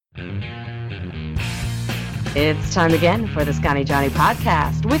It's time again for the Scotty Johnny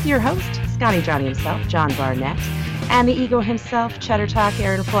podcast with your host, Scotty Johnny himself, John Barnett, and the ego himself, Cheddar Talk,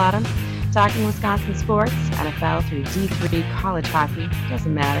 Aaron Flottam, talking Wisconsin sports, NFL through D3 college hockey,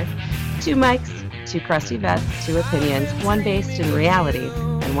 doesn't matter. 2 mics, 2 crusty vets, 2 opinions, one based in reality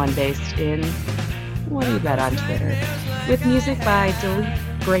and one based in what do you bet on Twitter, with music by Delete,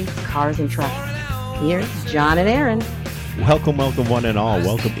 Greats, Cars, and Trucks. Here's John and Aaron. Welcome one and all.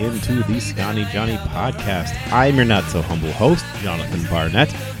 Welcome into the Scotty Johnny podcast. I'm your not so humble host, Jonathan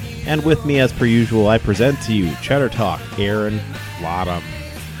Barnett, and with me as per usual, I present to you Cheddar Talk, Aaron Flottam.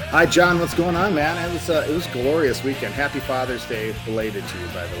 Hi, John. What's going on, man? It was a glorious weekend. Happy Father's Day belated to you,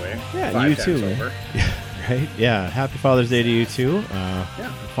 by the way. Yeah, 5 you times too. Over. Yeah, right? Yeah, happy Father's Day to you too.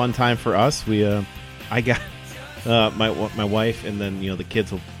 Fun time for us. I got my wife, and then the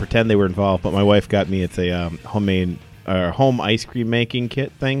kids will pretend they were involved, but my wife got me. It's a homemade home ice cream making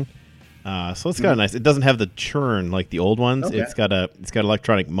kit thing. So it's kind of nice. It doesn't have the churn like the old ones. Okay. It's got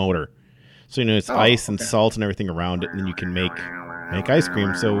electronic motor. So it's ice and salt and everything around it, and then you can make ice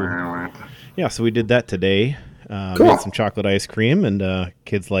cream. So so we did that today. Cool. Made some chocolate ice cream, and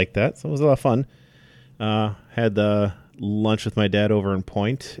kids like that. So it was a lot of fun. Had lunch with my dad over in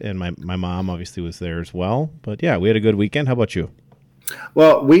Point, and my mom obviously was there as well. But yeah, we had a good weekend. How about you?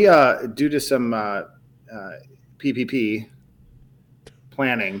 Well, we due to some PPP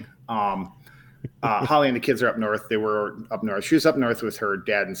planning. Holly and the kids are up north. They were up north. She was up north with her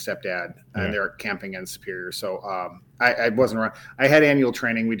dad and stepdad, and they're camping in Superior. So I wasn't around. I had annual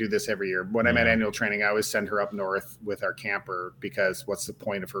training. We do this every year. When I'm at annual training, I always send her up north with our camper because what's the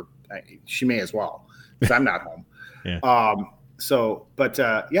point of her? She may as well because I'm not home. So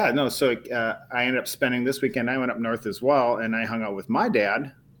I ended up spending this weekend. I went up north as well, and I hung out with my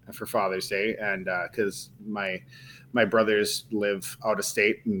dad for Father's Day, and because my brothers live out of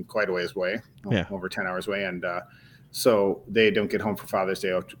state and quite a ways away, over 10 hours away, and so they don't get home for Father's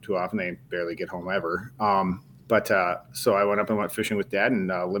Day too often. They barely get home ever. So I went up and went fishing with Dad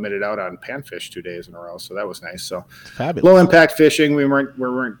and limited out on panfish 2 days in a row. So that was nice. So fabulous. Low impact fishing. We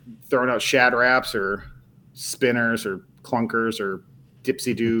weren't throwing out shad wraps or spinners or clunkers or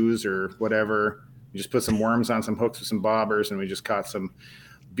dipsy doos or whatever. We just put some worms on some hooks with some bobbers, and we just caught some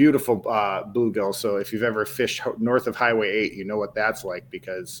beautiful bluegill. So if you've ever fished north of Highway 8, you know what that's like,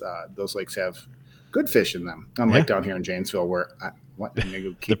 because those lakes have good fish in them. Unlike down here in Janesville, where I'm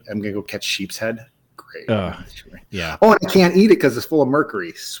gonna go catch sheep's head. Great. Yeah. Oh, and I can't eat it because it's full of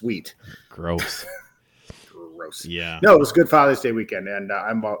mercury. Sweet. Gross. Gross. Yeah. No, it was a good Father's Day weekend, and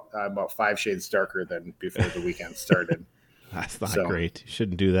I'm about 5 shades darker than before the weekend started. That's not great. You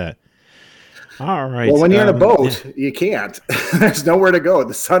shouldn't do that. All right. Well, when you're in a boat, you can't. There's nowhere to go.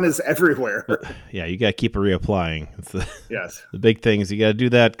 The sun is everywhere. Yeah, you got to keep it reapplying. Yes. The big thing is you got to do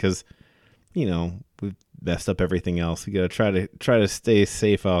that because, we've messed up everything else. You got to try to stay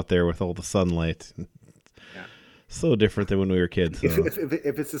safe out there with all the sunlight. Yeah. So different than when we were kids. So.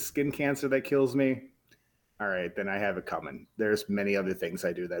 If it's a skin cancer that kills me, all right, then I have it coming. There's many other things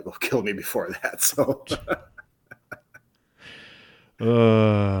I do that will kill me before that. So.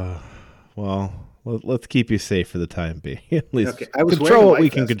 Well, let's keep you safe for the time being. At least I was control what we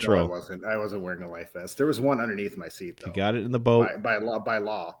can control. No, I wasn't wearing a life vest. There was one underneath my seat, though. You got it in the boat by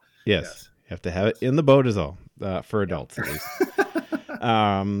law. Yes, you have to have it in the boat is all for adults at least.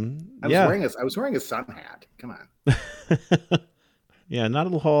 I was wearing a sun hat. Come on. Yeah, not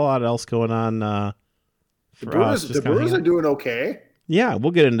a whole lot else going on. The Brewers are doing okay. Yeah,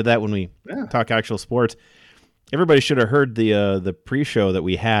 we'll get into that when we talk actual sports. Everybody should have heard the pre-show that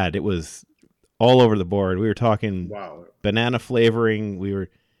we had. It was all over the board. We were talking banana flavoring. We were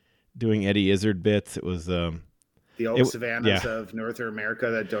doing Eddie Izzard bits. It was the old savannas of North America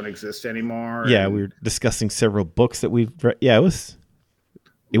that don't exist anymore. Yeah, we were discussing several books that we've read. Yeah, it was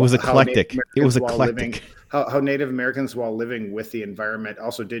eclectic. It was eclectic. How Native Americans, while living with the environment,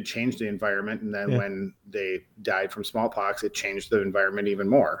 also did change the environment. And then when they died from smallpox, it changed the environment even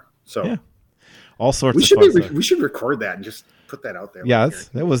more. So. Yeah. All sorts we of should stuff. We should record that and just put that out there. Yeah,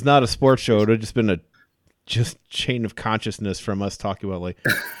 that was not a sports show. It would have just been a chain of consciousness from us talking about like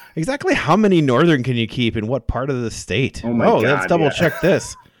exactly how many northern can you keep in what part of the state. Oh my God, let's double check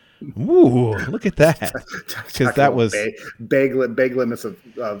this. Ooh, look at that. Because that was bag limits of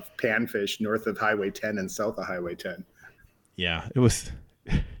panfish north of Highway 10 and south of Highway 10. Yeah, it was.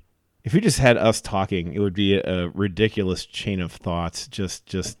 If we just had us talking, it would be a ridiculous chain of thoughts.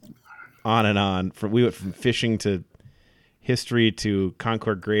 Just on and on. We went from fishing to history to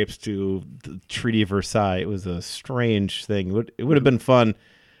Concord grapes to the Treaty of Versailles. It was a strange thing. It would have been fun,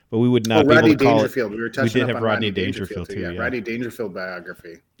 but we would not be Rodney able to call Dangerfield. it. We were touching did up have on Rodney Dangerfield too. Yeah, Rodney Dangerfield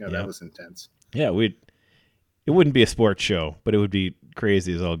biography. Yeah, that was intense. Yeah, it wouldn't be a sports show, but it would be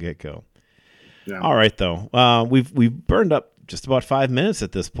crazy as all get go. Yeah. All right, though. We've burned up just about 5 minutes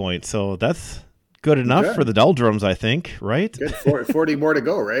at this point, so that's good enough for the doldrums, I think, right? Good. 40 more to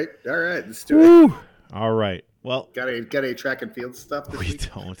go, right? All right, let's do it. All right. Well, got a track and field stuff this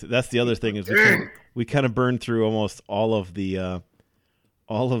week? Don't. That's the other thing is we kind of burned through almost all of the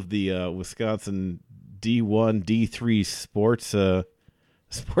Wisconsin D1, D3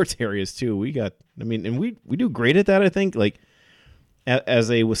 sports areas too. And we do great at that, I think. Like as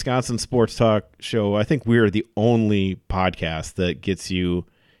a Wisconsin sports talk show, I think we're the only podcast that gets you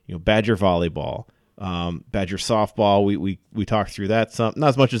Badger volleyball, Badger softball. We talked through that some, not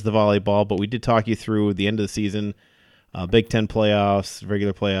as much as the volleyball, but we did talk you through the end of the season, Big Ten playoffs,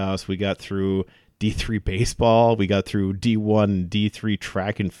 regular playoffs. We got through D3 baseball. We got through D1 and D3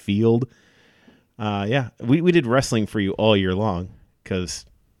 track and field. We did wrestling for you all year long because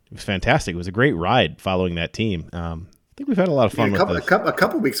it was fantastic. It was a great ride following that team. I think we've had a lot of fun with this. A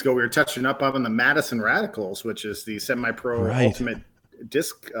couple weeks ago, we were touching up on the Madison Radicals, which is the semi-pro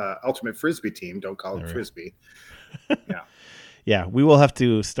ultimate frisbee team. Don't call it frisbee. Yeah. Yeah, we will have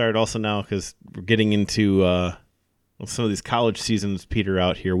to start also now because we're getting into some of these college seasons peter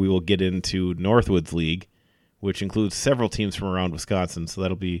out here. We will get into Northwoods League, which includes several teams from around Wisconsin. So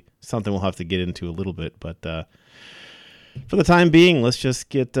that'll be something we'll have to get into a little bit. But for the time being, let's just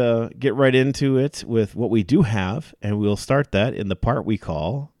get right into it with what we do have, and we'll start that in the part we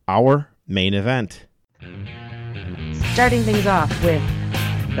call our main event. Starting things off with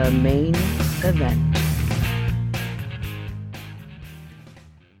the main event.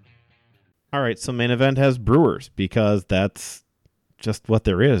 All right, so main event has Brewers because that's just what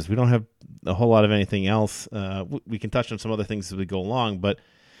there is. We don't have a whole lot of anything else. We can touch on some other things as we go along, but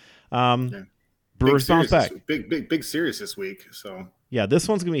Brewers bounce back. Big series this week. So yeah, this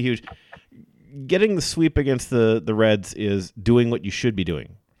one's gonna be huge. Getting the sweep against the Reds is doing what you should be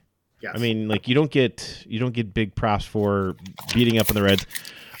doing. Yes. I mean, like you don't get big props for beating up on the Reds.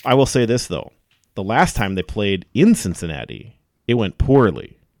 I will say this though: the last time they played in Cincinnati, it went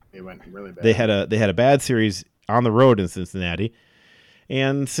poorly. It went really bad. They had a bad series on the road in Cincinnati,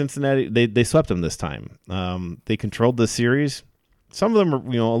 and Cincinnati they swept them this time. They controlled the series. Some of them are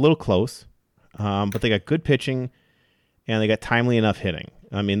a little close, but they got good pitching, and they got timely enough hitting.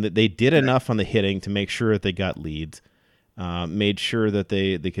 I mean, they did enough on the hitting to make sure that they got leads. Made sure that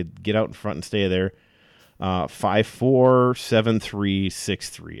they could get out in front and stay there. 5-4, 7-3,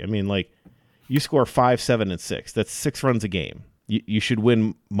 6-3. I mean, like you score 5, 7, and 6. That's 6 runs a game. You should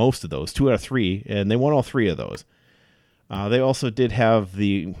win most of those, 2 out of 3, and they won all 3 of those. They also did have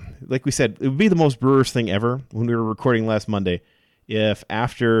like we said, it would be the most Brewers thing ever when we were recording last Monday if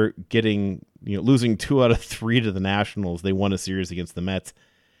after getting losing 2 out of 3 to the Nationals, they won a series against the Mets,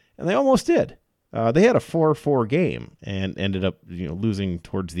 and they almost did. They had a 4-4 game and ended up losing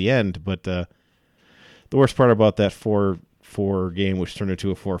towards the end. But the worst part about that 4-4 game, which turned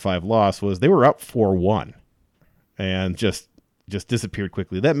into a 4-5 loss, was they were up 4-1 and just disappeared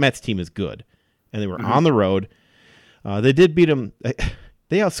quickly. That Mets team is good, and they were on the road. They did beat them.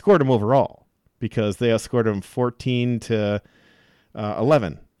 They outscored them overall because they outscored them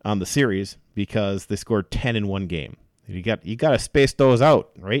 14-11 on the series because they scored 10 in one game. You got to space those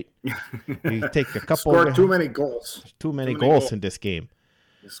out, right? You take a couple. Scored too many goals. Too many goals in this game.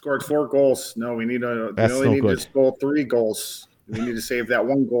 You scored 4 goals. No, we need to. We only need to score 3 goals. We need to save that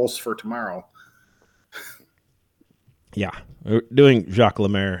 1 goal for tomorrow. Yeah, we're doing Jacques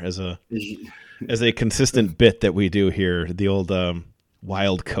Lemaire as a consistent bit that we do here. The old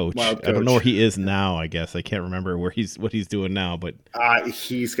wild coach. I don't know where he is now. I guess I can't remember what he's doing now. But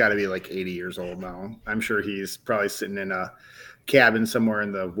he's got to be like 80 years old now. I'm sure he's probably sitting in a cabin somewhere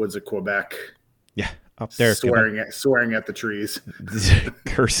in the woods of Quebec. Yeah, up there, swearing at the trees,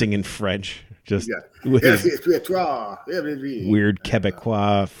 cursing in French. Just with his weird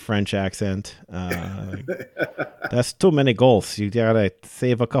Quebecois French accent. That's too many goals. You gotta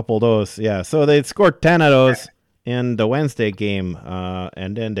save a couple of those. Yeah, so they scored 10 of those in the Wednesday game,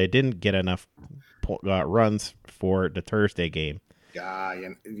 and then they didn't get enough runs for the Thursday game.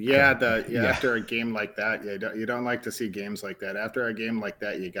 After a game like that, you don't like to see games like that. After a game like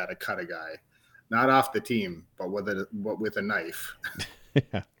that, you got to cut a guy, not off the team, but with a knife.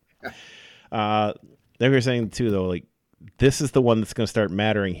 Yeah. They were saying too, though, like this is the one that's going to start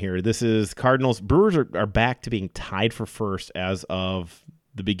mattering here. This is Cardinals. Brewers are back to being tied for first as of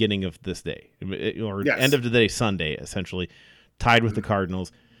the beginning of this day, or end of the day Sunday, essentially tied with the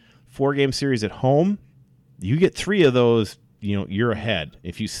Cardinals. 4-game series at home. You get 3 of those you're ahead.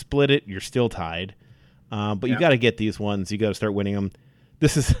 If you split it, you're still tied. But you got to get these ones. You got to start winning them.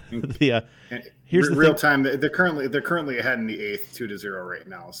 This is the here's the real thing. time. They're currently ahead in the 8th, 2-0 right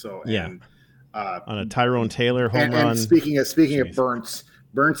now. So on a Tyrone Taylor home run. And speaking of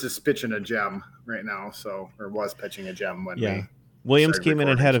Burns is pitching a gem right now. Or was pitching a gem when Williams came in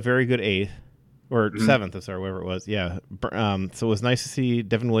and had a very good 8th or 7th. I'm sorry, whatever it was. Yeah. So it was nice to see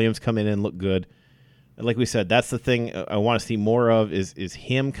Devin Williams come in and look good. And like we said, that's the thing I want to see more of is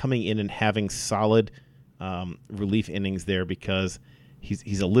him coming in and having solid relief innings there, because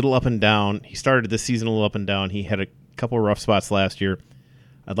he's a little up and down. He started this season a little up and down. He had a couple of rough spots last year.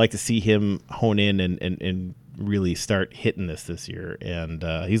 I'd like to see him hone in and really start hitting this year. And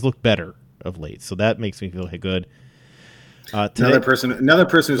he's looked better of late, so that makes me feel good. Another person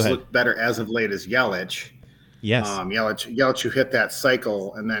who's looked better as of late is Yelich. Yes. Yelich who hit that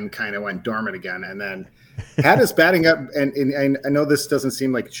cycle and then kind of went dormant again, and then had his batting up. And I know this doesn't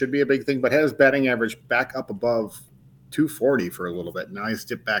seem like it should be a big thing, but had his batting average back up above 240 for a little bit. Now he's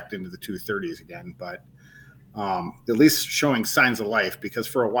dipped back into the 230s again, but at least showing signs of life, because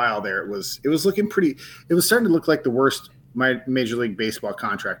for a while there it was looking pretty. It was starting to look like the worst my Major League Baseball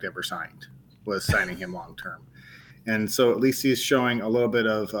contract ever signed was signing him long term, and so at least he's showing a little bit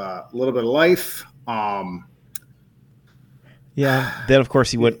of life. Yeah. Then of course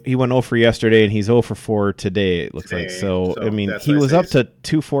he went 0 for yesterday, and he's 0 for 4 today. It looks like so. I mean, he was up to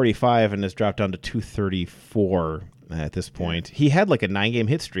 245 and has dropped down to 234 at this point. He had like a 9-game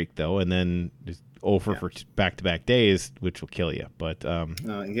hit streak though, and then just over for back-to-back days, which will kill you. But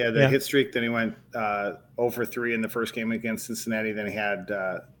hit streak. Then he went 0 for 3 in the first game against Cincinnati. Then he had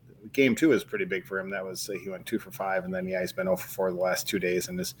game 2 is pretty big for him. That was he went 2 for 5, and then he's been 0 for 4 the last 2 days.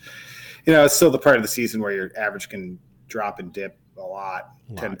 And this, it's still the part of the season where your average can drop and dip a lot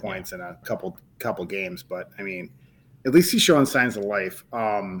 10 points in a couple games. But I mean, at least he's showing signs of life.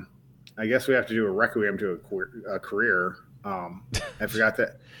 I guess we have to do a requiem to a career. I forgot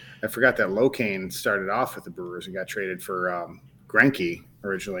that Locane started off with the Brewers and got traded for Greinke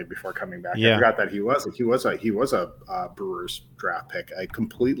originally before coming back. I forgot that he was a Brewers draft pick. I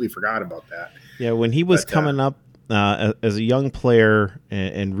completely forgot about that. Yeah, when he was coming up as a young player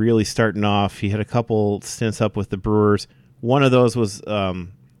and really starting off, he had a couple stints up with the Brewers. One of those was, I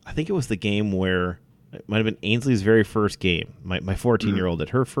think it was the game where it might have been Ainsley's very first game. My 14-year-old at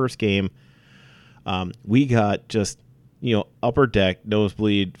her first game, we got just upper deck,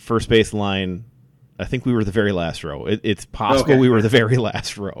 nosebleed, first base line. I think we were the very last row. It's possible we were the very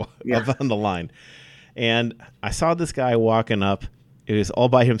last row up on the line. And I saw this guy walking up. It was all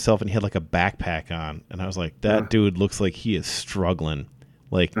by himself, and he had like a backpack on. And I was like, that dude looks like he is struggling,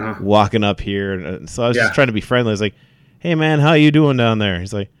 walking up here. And so I was just trying to be friendly. I was like, hey, man, how you doing down there?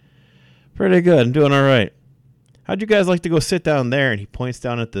 He's like, pretty good. I'm doing all right. How'd you guys like to go sit down there? And he points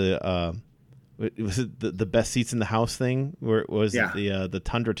down at the was it the best seats in the house thing, where it was the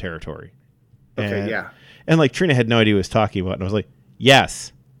Tundra territory. And like Trina had no idea what he was talking about. And I was like,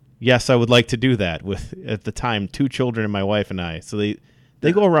 yes, I would like to do that with, at the time, 2 children and my wife and I. So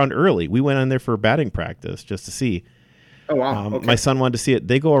they go around early. We went on there for batting practice just to see. Oh, wow. My son wanted to see it.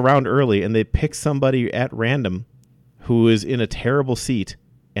 They go around early, and they pick somebody at random who is in a terrible seat,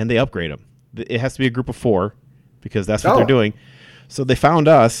 and they upgrade them. It has to be a group of 4 because that's what they're doing. So they found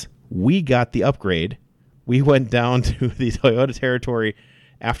us. We got the upgrade. We went down to the Toyota territory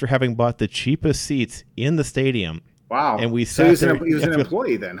after having bought the cheapest seats in the stadium. Wow. And we sat there. He was an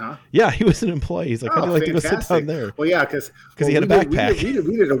employee then, huh? Yeah, he was an employee. He's like, how'd you like to go sit down there? Well, yeah, because he had a backpack.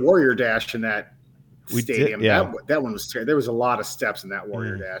 We did a Warrior Dash in that stadium. Did, that one was terrible. There was a lot of steps in that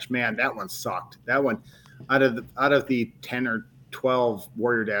Warrior Dash. Man, that one sucked. That one, out of the 10 or 12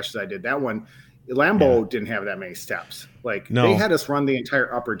 Warrior Dashes I did, that one, Lambeau didn't have that many steps. They had us run the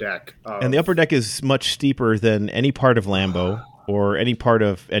entire upper deck. And the upper deck is much steeper than any part of Lambeau or any part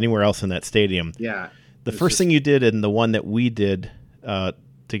of anywhere else in that stadium. Yeah. The first thing you did, and the one that we did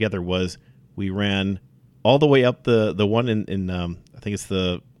together, was we ran all the way up the one in I think it's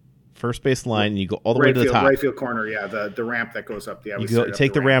the first base line, and you go all the way to the top. Right field corner, the ramp that goes up. You go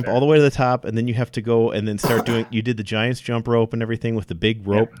take the ramp all the way to the top, and then you have to go and then start doing. You did the Giants jump rope and everything with the big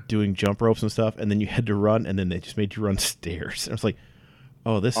rope, doing jump ropes and stuff, and then you had to run, and then they just made you run stairs. And I was like,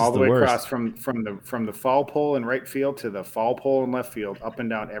 oh, this all is the way worst. Across from the foul pole in right field to the foul pole in left field, up and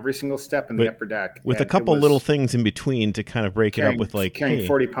down every single step in the upper deck, with a couple little things in between to kind of break it up with carrying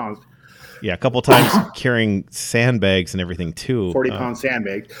 40 pounds. Yeah, a couple times carrying sandbags and everything too. 40-pound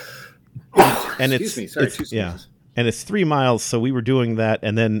sandbag. And and it's 3 miles, so we were doing that,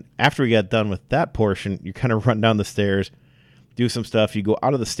 and then after we got done with that portion, you kind of run down the stairs, do some stuff. You go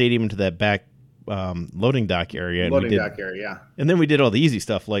out of the stadium into that back loading dock area. Yeah. And then we did all the easy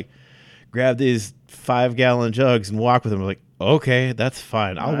stuff, like grab these 5-gallon jugs and walk with them. We're like, okay, that's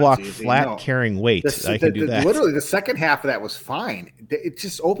fine. I'll walk flat carrying weights. I can do that. Literally, the second half of that was fine. It's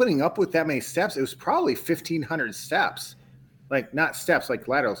just opening up with that many steps. It was probably 1,500 steps. Like, not steps like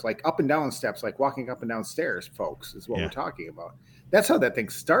laterals, like up and down steps, like walking up and down stairs, folks, is what we're talking about. That's how that thing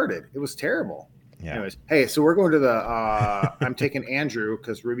started. It was terrible. Yeah. Anyways, hey, so we're going to the I'm taking Andrew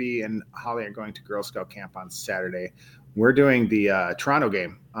because Ruby and Holly are going to Girl Scout camp on Saturday. We're doing the Toronto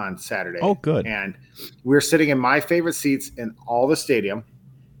game on Saturday. Oh, good. And we're sitting in my favorite seats in all the stadium.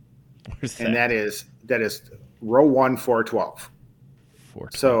 Where's that? And that is row 1, 412.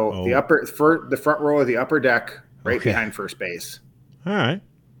 So the front row of the upper deck, right behind first base. All right.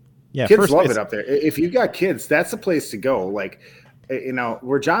 Yeah, kids love it up there. If you've got kids, that's the place to go. Like,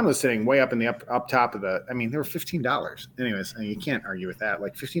 where John was sitting way up in the up top of the. I mean, they were $15. Anyways, you can't argue with that.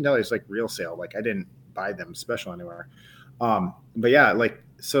 Like $15, like real sale. Like I didn't buy them special anywhere. But yeah, like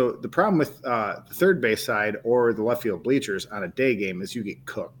so the problem with the third base side or the left field bleachers on a day game is you get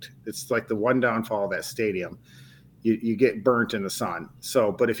cooked. It's like the one downfall of that stadium. You get burnt in the sun.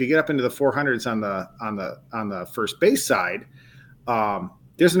 So, but if you get up into the 400s on the first base side,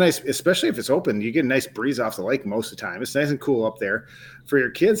 there's a nice, especially if it's open, you get a nice breeze off the lake most of the time. It's nice and cool up there. For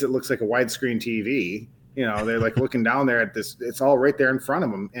your kids, it looks like a widescreen TV. They're like looking down there at this. It's all right there in front of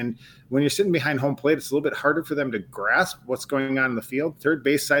them. And when you're sitting behind home plate, it's a little bit harder for them to grasp what's going on in the field. Third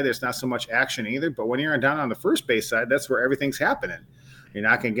base side, there's not so much action either. But when you're down on the first base side, that's where everything's happening. You're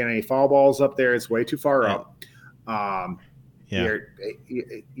not going to get any foul balls up there. It's way too far up.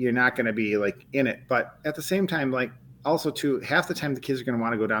 You're not going to be like in it. But at the same time, like also too, half the time the kids are going to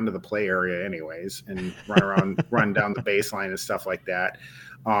want to go down to the play area anyways and run around, run down the baseline and stuff like that.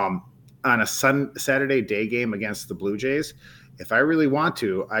 On a Saturday day game against the Blue Jays, if I really want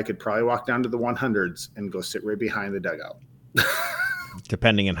to, I could probably walk down to the 100s and go sit right behind the dugout.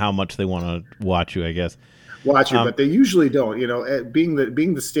 Depending on how much they want to watch you, I guess. But they usually don't. Being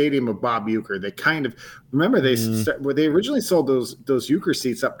the stadium of Bob Uecker, they kind of remember they originally sold those Uecker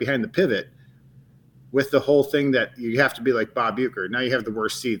seats up behind the pivot with the whole thing that you have to be like Bob Uecker. Now you have the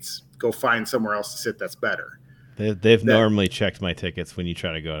worst seats. Go find somewhere else to sit that's better. They've normally checked my tickets when you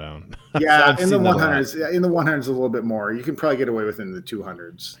try to go down. Yeah, in the 100s. In the 100s, a little bit more. You can probably get away with in the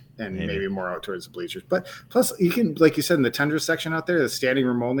 200s and maybe more out towards the bleachers. But plus, you can, like you said, in the tundra section out there, the standing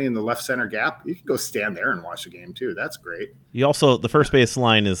room only in the left center gap, you can go stand there and watch the game too. That's great. You also, the first base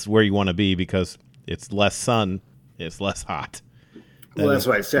line is where you want to be because it's less sun, it's less hot. That's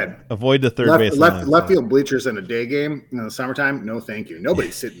what I said. Avoid the third base line. Left field bleachers in a day game in the summertime, no thank you.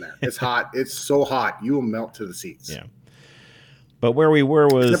 Nobody's sitting there. It's hot. It's so hot. You will melt to the seats. Yeah. But where we were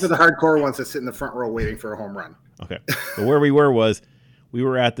was... Except for the hardcore ones that sit in the front row waiting for a home run. Okay. But where we were was, we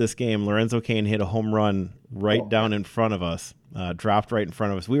were at this game. Lorenzo Cain hit a home run right down in front of us, dropped right in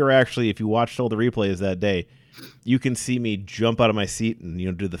front of us. We were actually, if you watched all the replays that day, you can see me jump out of my seat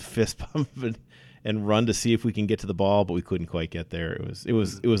and do the fist pump and run to see if we can get to the ball, but we couldn't quite get there. It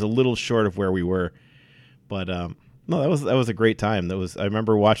was a little short of where we were, but no, that was a great time. I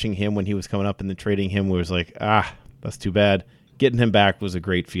remember watching him when he was coming up and then trading him. We was like, that's too bad. Getting him back was a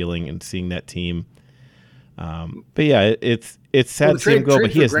great feeling, and seeing that team. But yeah, it's sad to see him go,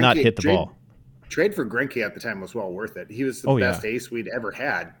 but he has not hit the ball. Trade for Greinke at the time was well worth it. He was the best ace we'd ever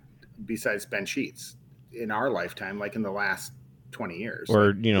had, besides Ben Sheets, in our lifetime, like in the last 20 years. Or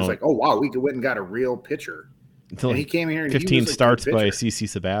it's like, oh wow, we went and got a real pitcher. Until he came here and 15 he was starts by CC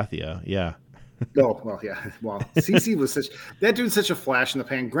Sabathia. Yeah. Oh well, yeah. Well, CC was that dude's such a flash in the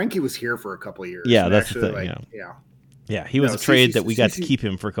pan. Greinke was here for a couple of years. Yeah, that's the thing. Yeah, he was a trade that we got to keep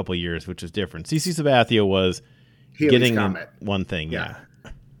him for a couple of years, which is different. CC Sabathia was getting one thing. Yeah.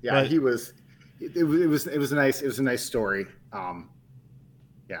 But he was. It was a nice story.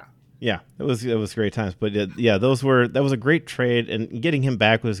 Yeah, it was great times. But that was a great trade, and getting him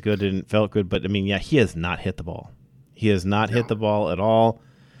back was good and it felt good. But I mean, he has not hit the ball. He has not hit the ball at all.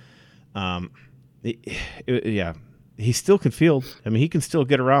 He still can field. I mean, he can still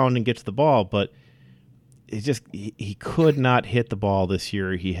get around and get to the ball, but he could not hit the ball this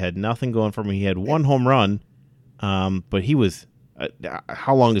year. He had nothing going for him. He had one home run, but he was.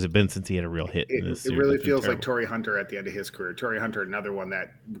 How long has it been since he had a real hit? It really feels like Torrey Hunter at the end of his career. Torrey Hunter, another one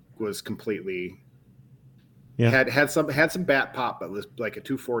that was completely had some bat pop, but was like a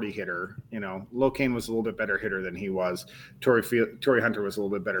 240 hitter. Locaine was a little bit better hitter than he was. Torrey Hunter was a little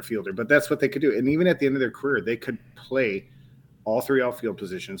bit better fielder, but that's what they could do. And even at the end of their career, they could play all three outfield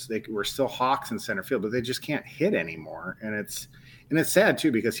positions. They were still Hawks in center field, but they just can't hit anymore. And it's sad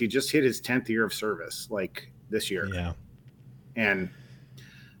too, because he just hit his 10th year of service like this year. Yeah. And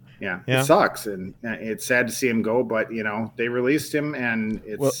Yeah, it sucks, and it's sad to see him go. But they released him, and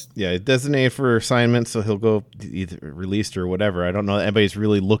it's designated for assignment, so he'll go either released or whatever. I don't know. Anybody's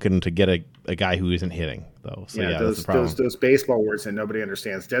really looking to get a guy who isn't hitting though. So that's the problem. Those baseball words that nobody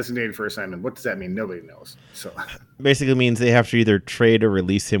understands. Designated for assignment. What does that mean? Nobody knows. So basically means they have to either trade or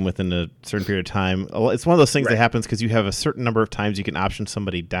release him within a certain period of time. It's one of those things that happens because you have a certain number of times you can option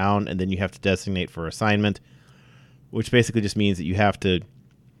somebody down, and then you have to designate for assignment, which basically just means that you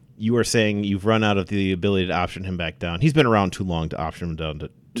are saying you've run out of the ability to option him back down. He's been around too long to option him down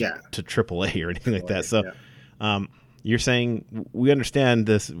to AAA or anything like that. So you're saying we understand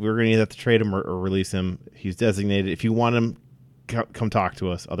this. We're going to either have to trade him or release him. He's designated. If you want him, come talk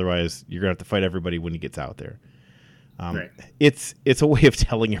to us. Otherwise, you're going to have to fight everybody when he gets out there. It's a way of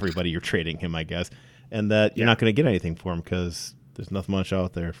telling everybody you're trading him, I guess, and that you're not going to get anything for him because there's nothing much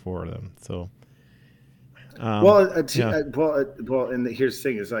out there for them. So. And here's the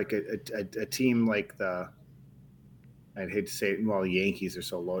thing: is like a team like I'd hate to say it. Well, the Yankees are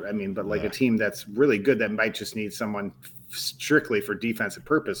so low. I mean, but like a team that's really good that might just need someone strictly for defensive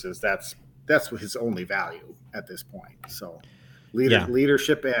purposes. That's his only value at this point. So,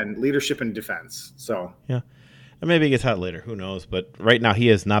 leadership and defense. So and maybe he gets hot later. Who knows? But right now, he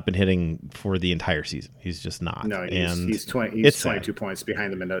has not been hitting for the entire season. He's just not. No, he's 22 points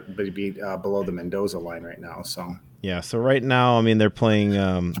behind but he'd be below the Mendoza line right now. So so right now, I mean, they're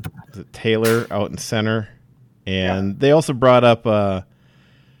playing Taylor out in center, and they also brought up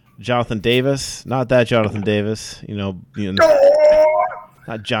Jonathan Davis. Not that Jonathan Davis, not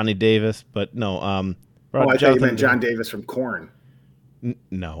Johnny Davis, but no. I thought you meant John Davis from Korn.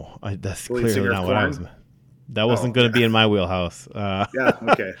 No, that's clearly not what I was. That wasn't going to be in my wheelhouse.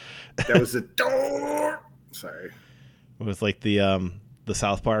 Okay. That was the door. Sorry. It was like the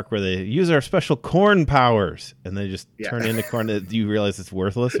South Park where they use our special corn powers, and they just turn into corn that you realize it's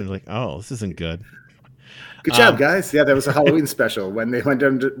worthless, and you're like, oh, this isn't good. Good job, guys. Yeah, that was a Halloween special when they went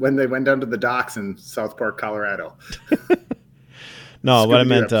down to the docks in South Park, Colorado. No, what I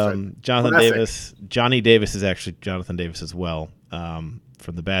meant, Jonathan Davis. Johnny Davis is actually Jonathan Davis as well.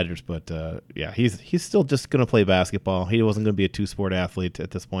 From the Badgers, but he's still just going to play basketball. He wasn't going to be a two-sport athlete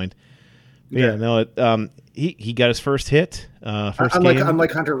at this point. He got his first hit.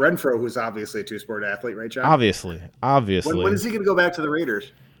 Unlike Hunter Renfroe, who's obviously a two-sport athlete, right, John? Obviously. When is he going to go back to the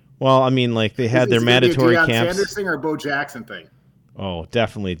Raiders? Well, I mean, like they had their mandatory camps. Deion Sanders thing or Bo Jackson thing? Oh,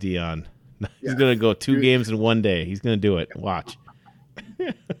 definitely Deion. He's going to go 2 games in one day. He's going to do it. Watch.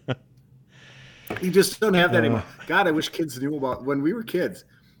 You just don't have that anymore. God, I wish kids knew about when we were kids.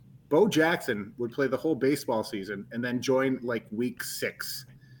 Bo Jackson would play the whole baseball season and then join like week 6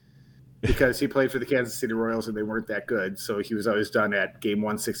 because he played for the Kansas City Royals and they weren't that good. So he was always done at game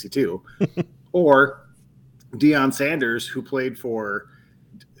 162. Or Deion Sanders, who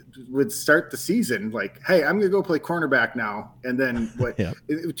would start the season like, hey, I'm going to go play cornerback now. And then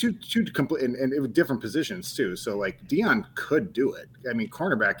two complete and different positions too. So like Deion could do it. I mean,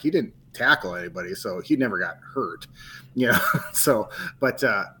 cornerback, he didn't tackle anybody, so he never got hurt, so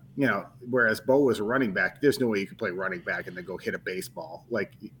whereas Bo was a running back, there's no way you could play running back and then go hit a baseball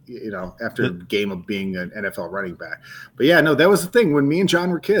after a game of being an NFL running back. But that was the thing when me and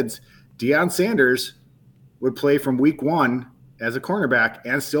John were kids. Deion Sanders would play from week 1 as a cornerback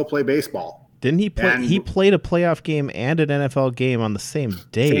and still play baseball. Didn't he play? He played a playoff game and an NFL game on the same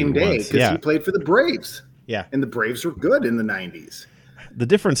day because he played for the Braves. And the Braves were good in the 90s. The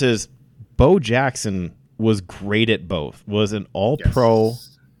difference is Bo Jackson was great at both. Was an All-Pro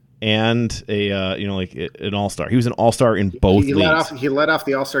and an All-Star. He was an All-Star in both leagues. He led off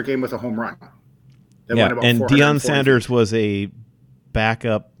the All-Star game with a home run. And Deion Sanders was a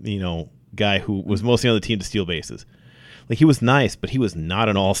backup, guy who was mostly on the team to steal bases. Like he was nice, but he was not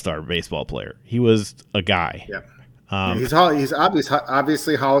an All-Star baseball player. He was a guy. He's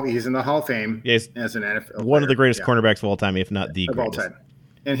obviously he's in the Hall of Fame as an NFL one of the greatest cornerbacks of all time, if not the greatest. All time.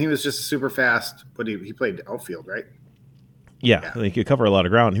 And he was just super fast, but he played outfield, right? Yeah, he could cover a lot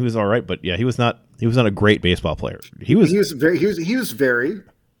of ground. He was all right, but he was not a great baseball player. He was very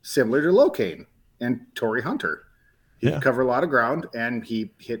similar to Locaine and Torrey Hunter. He could cover a lot of ground, and he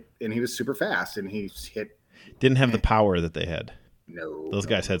hit, and he was super fast, and he hit. Didn't have the power that they had. No, those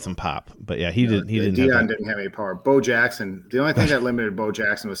guys had some pop, but he didn't. Deion didn't have any power. Bo Jackson. The only thing that limited Bo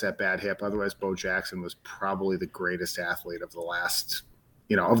Jackson was that bad hip. Otherwise, Bo Jackson was probably the greatest athlete of the last.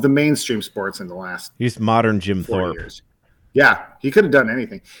 Of the mainstream sports in the last. He's modern Jim Thorpe. Years. Yeah, he could have done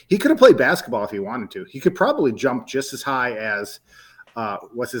anything. He could have played basketball if he wanted to. He could probably jump just as high as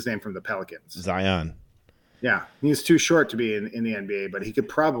what's his name from the Pelicans? Zion. Yeah, he's too short to be in the NBA, but he could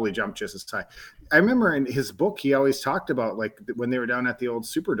probably jump just as high. I remember in his book, he always talked about like when they were down at the old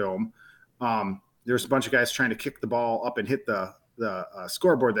Superdome, there's a bunch of guys trying to kick the ball up and hit the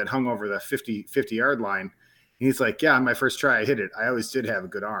scoreboard that hung over the 50-yard line. And he's like, yeah, on my first try, I hit it. I always did have a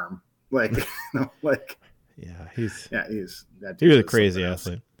good arm. Like, he was a crazy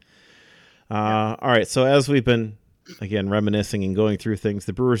athlete. All right, so as we've been again reminiscing and going through things,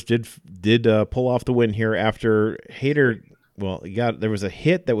 the Brewers did pull off the win here after Hader. Well, there was a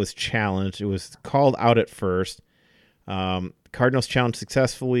hit that was challenged. It was called out at first. Cardinals challenged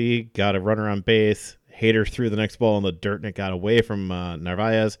successfully, got a runner on base. Hader threw the next ball in the dirt and it got away from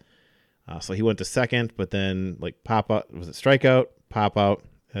Narvaez. So he went to second, but then pop out, was it strikeout, pop out,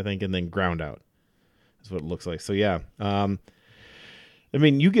 I think, and then ground out. That's what it looks like. So yeah. I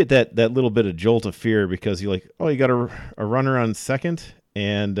mean, you get that little bit of jolt of fear because you're like, oh, you got a runner on second,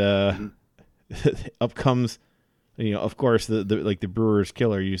 and up comes, of course, the Brewers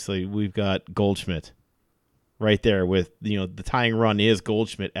killer. You say we've got Goldschmidt right there with the tying run is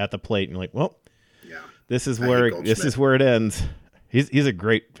Goldschmidt at the plate, and you're like, well, yeah, this is where it ends. He's a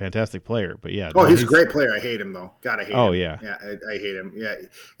great, fantastic player, but yeah. Oh, he's a great player. I hate him though. God, I hate him. Oh yeah, yeah, I hate him. Yeah,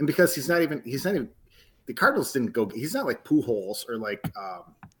 and because he's not even. The Cardinals didn't go. He's not like Pujols or like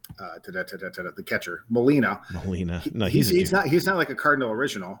the catcher Molina. No, he's not. He's not like a Cardinal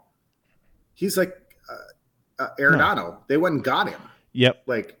original. He's like Arenado. No. They went and got him. Yep.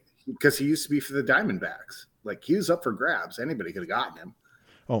 Like because he used to be for the Diamondbacks. Like he was up for grabs. Anybody could have gotten him.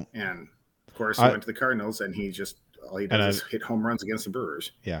 Oh, and of course he went to the Cardinals, and he just all he does is hit home runs against the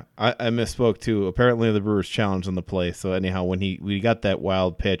Brewers. Yeah, I misspoke too. Apparently the Brewers challenged on the play. So anyhow, when we got that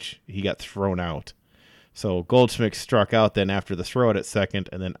wild pitch, he got thrown out. So Goldschmidt struck out then after the throw at second,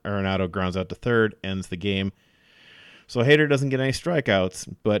 and then Arenado grounds out to third, ends the game. So Hader doesn't get any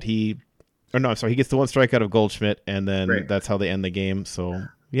strikeouts, but he gets the one strikeout of Goldschmidt, and then that's how they end the game. So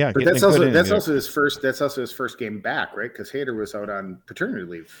yeah, but that's also his first game back, right? Because Hader was out on paternity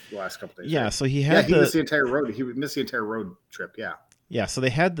leave the last couple of days. Yeah, right? So he missed the entire road. He missed the entire road trip. Yeah. Yeah, so they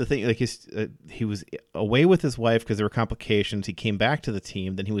had the thing, like he was away with his wife because there were complications. He came back to the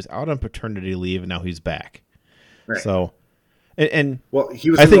team, then he was out on paternity leave, and now he's back. Right. So, and well, he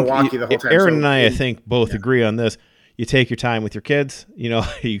was in Milwaukee the whole time. Aaron and I think, both agree on this. You take your time with your kids.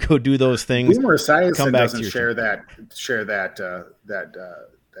 You go do those things. Boomer Esiason doesn't share that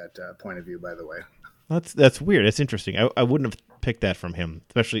point of view. By the way, that's weird. It's interesting. I wouldn't have picked that from him,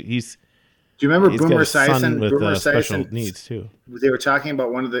 especially Do you remember Boomer Esiason? With special needs too. They were talking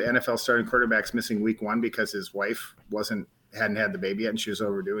about one of the NFL starting quarterbacks missing week 1 because his wife hadn't had the baby yet and she was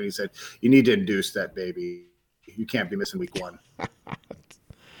overdue. And he said, "You need to induce that baby. You can't be missing week 1."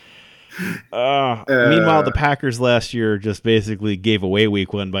 Meanwhile, the Packers last year just basically gave away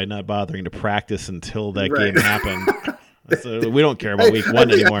week 1 by not bothering to practice until that game happened. So we don't care about week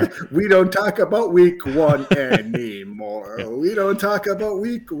 1 anymore. We don't talk about week 1 anymore. We don't talk about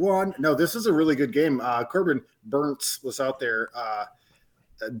week 1. No, this is a really good game. Corbin Burns was out there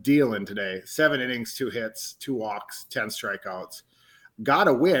dealing today. 7 innings, 2 hits, 2 walks, 10 strikeouts. Got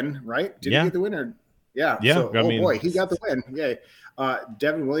a win, right? Did he get the winner? Yeah. Yeah. So, boy, he got the win. Yay.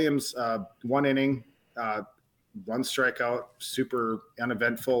 Devin Williams, 1 inning, 1 strikeout, super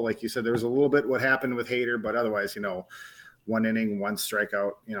uneventful. Like you said, there was a little bit what happened with Hader, but otherwise, 1 inning, 1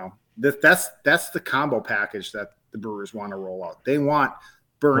 strikeout. That's the combo package that the Brewers want to roll out. They want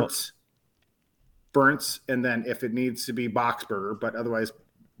Burns, and then if it needs to be Boxberger, but otherwise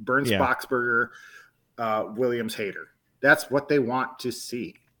Burns, Boxberger, Williams, Hader. That's what they want to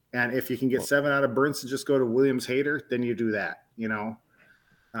see. And if you can get 7 out of Burns and just go to Williams, Hader, then you do that.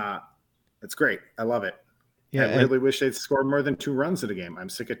 It's great. I love it. Yeah, I really wish they'd score more than 2 runs in a game. I'm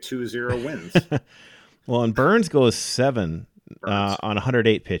sick of 2-0 wins. Well, and Burns goes 7 on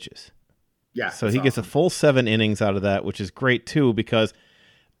 108 pitches. Yeah. So he gets a full 7 innings out of that, which is great too, because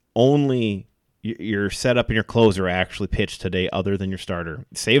only your setup and your closer actually pitched today other than your starter.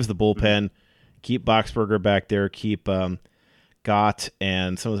 It saves the bullpen. Mm-hmm. Keep Boxberger back there. Keep Gott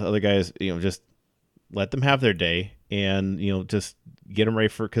and some of the other guys, just let them have their day and, just get them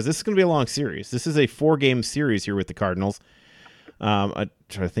ready because this is going to be a long series. This is a 4-game series here with the Cardinals. I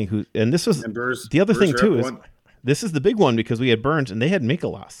try to think who, and this was the other thing too is this is the big one because we had Burns and they had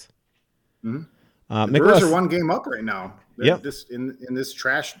Mikolas. Mm-hmm. The Brewers are 1 game up right now. Yep. In this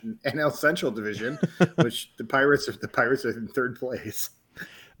trash NL Central division, which the Pirates are in 3rd place.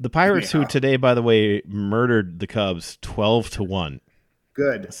 The Pirates, who today, by the way, murdered the Cubs 12-1.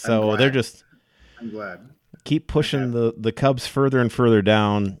 Good. So I'm glad. Keep pushing the Cubs further and further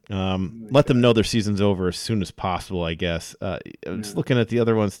down. Let them know their season's over as soon as possible, I guess. I'm just looking at the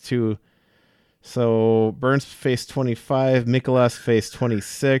other ones, too. So Burns faced 25. Mikolas faced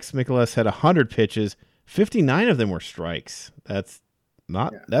 26. Mikolas had 100 pitches. 59 of them were strikes. That's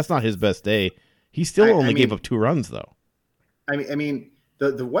not his best day. He still only gave up 2 runs though. I mean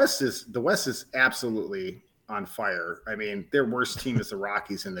the West is absolutely on fire. I mean, their worst team is the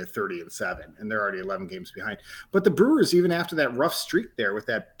Rockies, and they're 30-7, and they're already 11 games behind. But the Brewers, even after that rough streak there with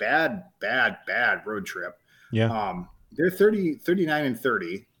that bad road trip, they're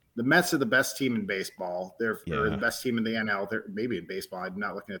 39-30. The Mets are the best team in baseball. They're the best team in the NL. They're maybe in baseball. I'm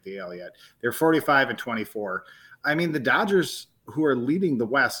not looking at the AL yet. They're 45-24. I mean, the Dodgers, who are leading the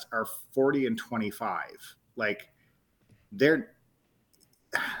West, are 40-25. Like they've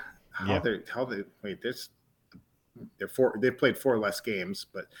played 4 less games,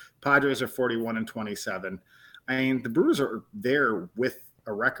 but Padres are 41-27. I mean, the Brewers are there with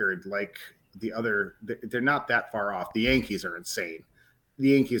a record like the other. They're not that far off. The Yankees are insane. The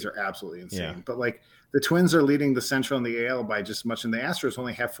Yankees are absolutely insane. Yeah. But like the Twins are leading the Central and the AL by just much, and the Astros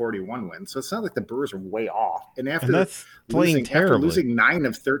only have 41 wins. So it's not like the Brewers are way off. And after losing 9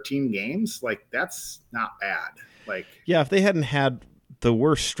 of 13 games, like that's not bad. Like if they hadn't had the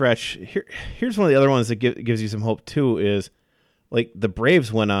worst stretch, here's one of the other ones that gives you some hope too. Is like the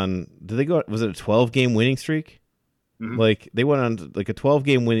Braves went on. Did they go? Was it a 12-game winning streak? Mm-hmm. Like they went on like a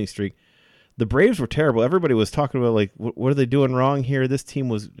 12-game winning streak. The Braves were terrible. Everybody was talking about, like, what are they doing wrong here? This team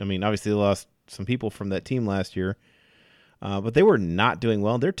was, I mean, obviously they lost some people from that team last year, but they were not doing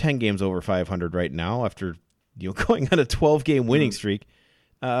well. They're 10 games over 500 right now after going on a 12-game winning streak.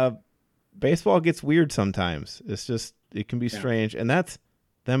 Baseball gets weird sometimes. It's just, it can be strange. And that's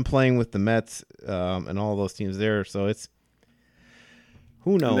them playing with the Mets and all those teams there. So it's,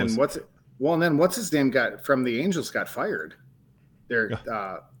 who knows? And then what's his name from the Angels got fired.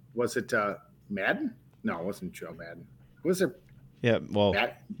 Was it Madden? No, it wasn't Joe Madden. Who was it? Yeah, well,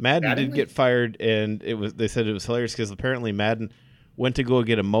 Madden did get fired, and they said it was hilarious because apparently Madden went to go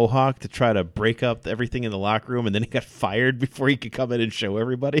get a mohawk to try to break up everything in the locker room, and then he got fired before he could come in and show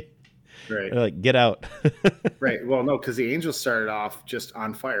everybody. Right. They're like, get out. Right. Well, no, because the Angels started off just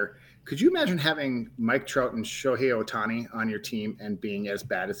on fire. Could you imagine having Mike Trout and Shohei Ohtani on your team and being as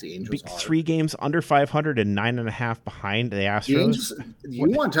bad as the Angels are? 3 games under 500 and 9.5 behind the Astros. The Angels, you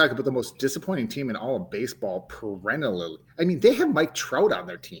want to talk about the most disappointing team in all of baseball perennially. I mean, they have Mike Trout on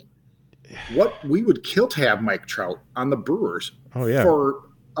their team. What we would kill to have Mike Trout on the Brewers for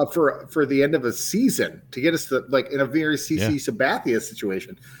the end of a season to get us to, like, in a very CC Sabathia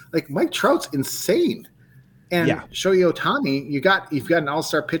situation. Like, Mike Trout's insane. And Shohei Ohtani, you've got an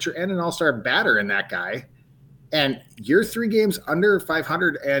all-star pitcher and an all-star batter in that guy. And you're 3 games under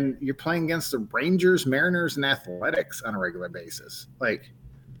 500, and you're playing against the Rangers, Mariners, and Athletics on a regular basis. Like,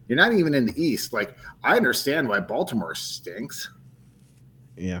 you're not even in the East. Like, I understand why Baltimore stinks.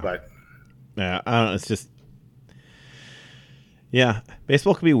 Yeah. But I don't know. It's just,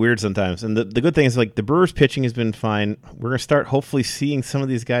 baseball can be weird sometimes. And the good thing is, like, the Brewers pitching has been fine. We're going to start hopefully seeing some of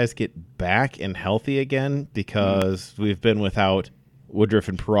these guys get back and healthy again because we've been without Woodruff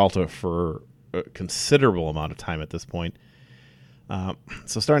and Peralta for a considerable amount of time at this point.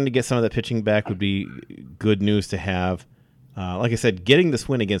 So starting to get some of that pitching back would be good news to have. Like I said, getting this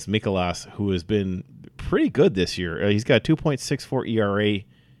win against Mikolas, who has been pretty good this year. He's got a 2.64 ERA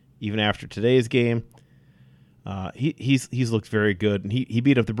even after today's game. He's looked very good, and he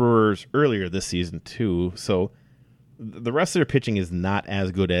beat up the Brewers earlier this season too. So the rest of their pitching is not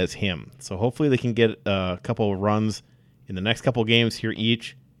as good as him. So hopefully they can get a couple of runs in the next couple of games here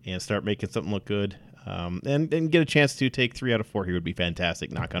each and start making something look good. And get a chance to take 3 out of 4 here would be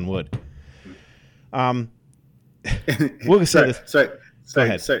fantastic. Knock on wood. We'll say this.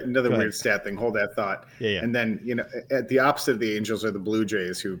 Sorry, another weird stat thing. Hold that thought. Yeah. And then, at the opposite of the Angels are the Blue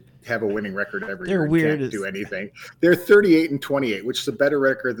Jays, who have a winning record every year. They're weird. Can't do anything. They're 38-28, which is a better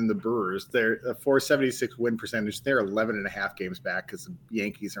record than the Brewers. They're a 476 win percentage. They're 11.5 games back because the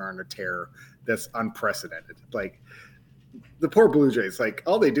Yankees are on a tear that's unprecedented. Like, the poor Blue Jays, like,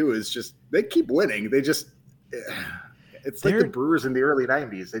 all they do is just they keep winning. They just it's like the Brewers in the early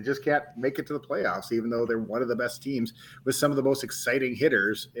 90s. They just can't make it to the playoffs, even though they're one of the best teams with some of the most exciting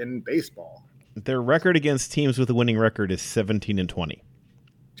hitters in baseball. Their record against teams with a winning record is 17-20.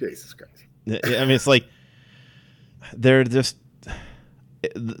 Jesus Christ. I mean, it's like they're just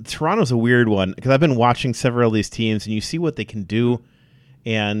Toronto's a weird one because I've been watching several of these teams, and you see what they can do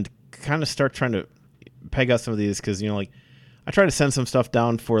and kind of start trying to peg out some of these because, like, I try to send some stuff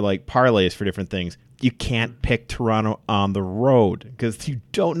down for, like, parlays for different things. You can't pick Toronto on the road because you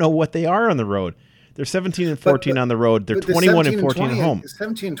don't know what they are on the road. They're 17-14 on the road. They're 21-14 at home.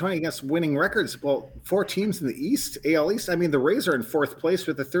 17-20 against winning records. Well, 4 teams in the East, AL East. I mean, the Rays are in 4th place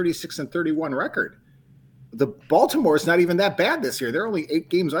with a 36-31 record. The Baltimore's not even that bad this year. They're only 8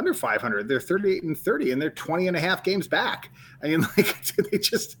 games under 500. They're 38-30, and they're 20.5 games back. I mean, like they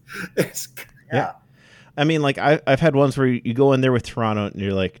just, yeah. I mean, like I've had ones where you go in there with Toronto, and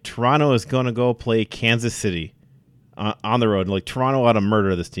you're like, Toronto is going to go play Kansas City on the road, and like Toronto ought to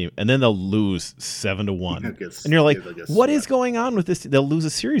murder this team, and then they'll lose 7-1, and you're like, what is going on with this? They'll lose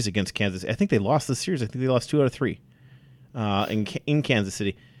a series against Kansas. I think they lost the series. I think they lost 2 out of 3 in Kansas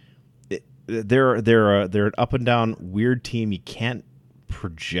City. They're an up and down weird team. You can't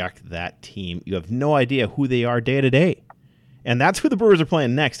project that team. You have no idea who they are day to day, and that's who the Brewers are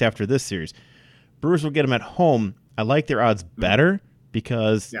playing next after this series. Brewers will get them at home. I like their odds better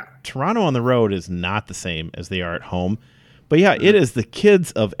because Toronto on the road is not the same as they are at home. But yeah, it is the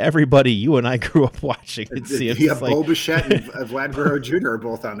kids of everybody you and I grew up watching. Bo Bichette and Vlad Guerrero Jr. are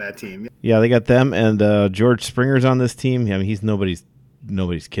both on that team. Yeah, they got them, and George Springer's on this team. I mean, he's nobody's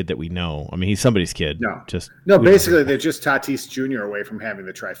kid that we know. I mean, he's somebody's kid. Basically, they're just Tatis Jr. away from having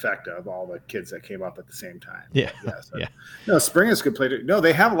the trifecta of all the kids that came up at the same time. Yeah. No, Springer's a good player. No,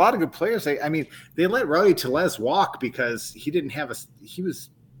 they have a lot of good players. They let Rowdy Tellez walk because he was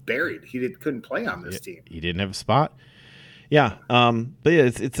buried. He couldn't play on this team. He didn't have a spot. Yeah. But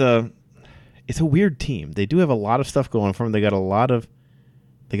yeah, it's a weird team. They do have a lot of stuff going for them. They got a lot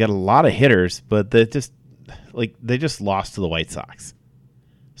of hitters, but they just lost to the White Sox.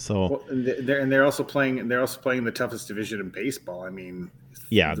 So they're also playing the toughest division in baseball. I mean,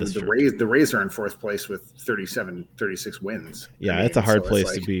 that's the true. The Rays are in 4th place with 36 wins. Yeah, it's a hard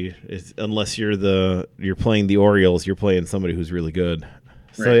place to be. Unless you're playing the Orioles, you're playing somebody who's really good.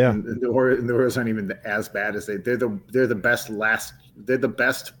 So right. yeah, and the Orioles aren't even as bad as they're the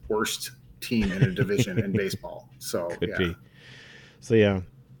best worst team in a division in baseball. So could be. So yeah.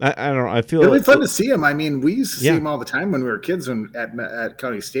 I don't know. I feel it'll be fun to see them. I mean, we used to see them all the time when we were kids at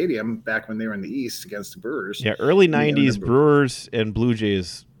County Stadium back when they were in the East against the Brewers. Yeah, early '90s Brewers and Blue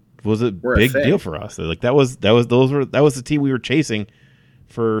Jays was a big deal for us. Like that was the team we were chasing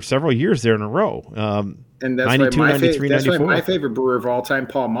for several years there in a row. And that's 92, why 93, that's 94. Why my favorite Brewer of all time,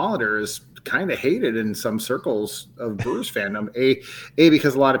 Paul Molitor, is kind of hated in some circles of Brewers fandom. A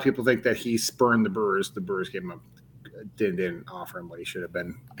because a lot of people think that he spurned the Brewers. The Brewers gave him didn't offer him what he should have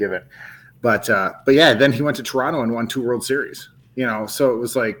been given. But yeah, then he went to Toronto and won 2 World Series. So it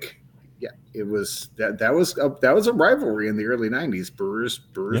was like, yeah, it was that was a rivalry in the early '90s. Brewers,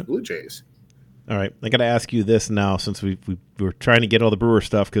 Blue Jays. All right, I got to ask you this now, since we were trying to get all the Brewer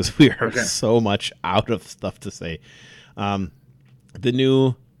stuff because we are so much out of stuff to say. The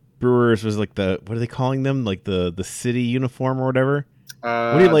new Brewers was like what are they calling them? Like the city uniform or whatever.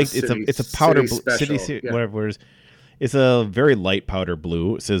 What do you like? It's a powder city whatever it is. It's a very light powder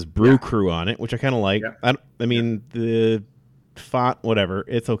blue. It says Brew Crew on it, which I kind of like. Yeah. I mean, the font, whatever,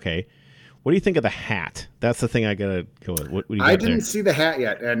 it's okay. What do you think of the hat? That's the thing I got to go with. What do you got I didn't see the hat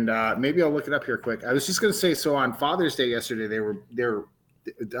yet, and maybe I'll look it up here quick. I was just going to say, so on Father's Day yesterday,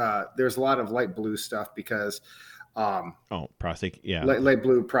 there's a lot of light blue stuff because prostate, yeah, light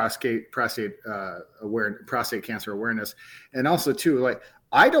blue prostate cancer awareness, and also too, like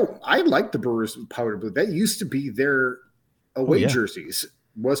I like the Brewers powder blue. That used to be their away jerseys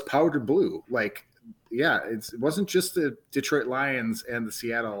was powder blue. Like, yeah, it wasn't just the Detroit Lions and the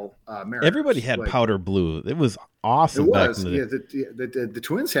Seattle Mariners. Everybody had powder blue. It was awesome. It was. The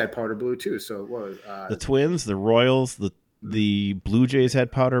Twins had powder blue too. So it was the Twins, the Royals, the Blue Jays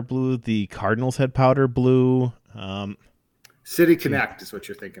had powder blue. The Cardinals had powder blue. City Connect is what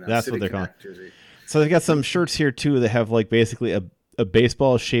you're thinking of. That's City what they're Connect calling. Jersey. So they got some shirts here too that have like basically a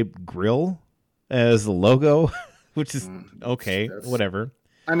baseball shaped grill as the logo, which is okay, whatever.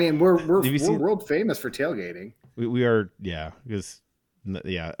 I mean, we're world famous for tailgating. We are, because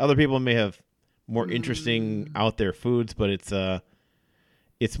other people may have more interesting out there foods, but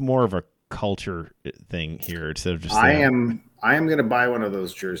it's more of a culture thing here instead of just. I am going to buy one of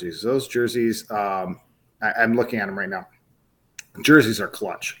those jerseys. Those jerseys, I'm looking at them right now. Jerseys are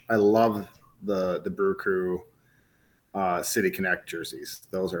clutch. I love the Brew Crew City Connect jerseys.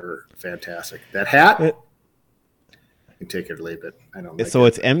 Those are fantastic. That hat, you can take it or leave it. I don't. So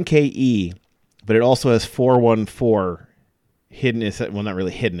it's MKE, but it also has 414 hidden. Well, not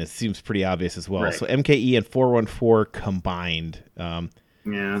really hidden. It seems pretty obvious as well. Right. So MKE and 414 combined.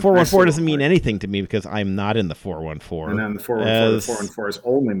 414 doesn't mean anything to me because I'm not in the 414. And then the 414 is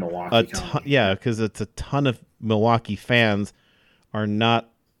only Milwaukee. Because it's a ton of Milwaukee fans are not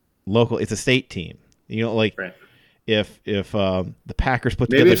local. It's a state team. Right. if the Packers put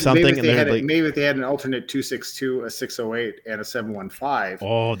together something maybe and they're like, maybe if they had an alternate 262, a 608, and a 715.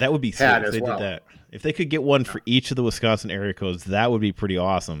 Oh, that would be sick if they did that. If they could get one for each of the Wisconsin area codes, that would be pretty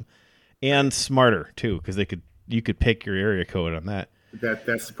awesome, and smarter too, because you could pick your area code on that.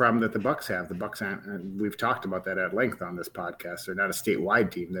 That's the problem that the Bucks have. The Bucks aren't, and we've talked about that at length on this podcast. They're not a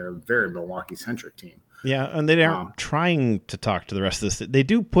statewide team. They're a very Milwaukee-centric team. Yeah, and they aren't trying to talk to the rest of the state. They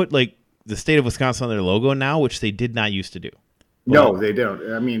do put like the state of Wisconsin on their logo now, which they did not used to do. No, they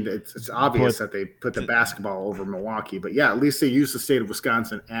don't. I mean, it's obvious that they put the basketball over Milwaukee, but yeah, at least they use the state of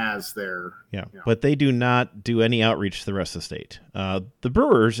Wisconsin as their. Yeah, but they do not do any outreach to the rest of the state. The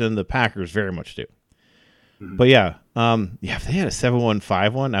Brewers and the Packers very much do. Mm-hmm. But if they had a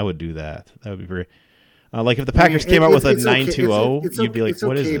 715 I would do that. That would be very. Like if the Packers came out with a 920, you'd be like,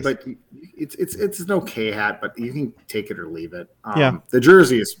 "What is this?" But it's an okay hat, but you can take it or leave it. Yeah, the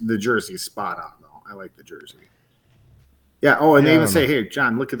jersey is spot on though. I like the jersey. Yeah. Oh, and they even say, "Hey,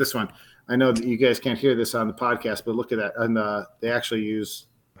 John, look at this one." I know that you guys can't hear this on the podcast, but look at that. And they actually use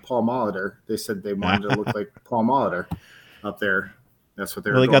Paul Molitor. They said they wanted to look like Paul Molitor up there. That's what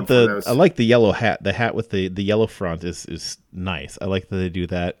they were going for. I like the yellow hat. The hat with the yellow front is nice. I like that they do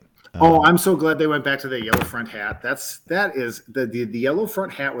that. I'm so glad they went back to the yellow front hat. That is the yellow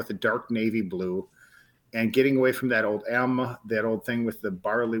front hat with the dark navy blue, and getting away from that old thing with the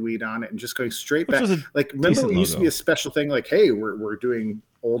barley wheat on it, and just going straight back. Like, remember, it used to be a special thing. Like, hey, we're doing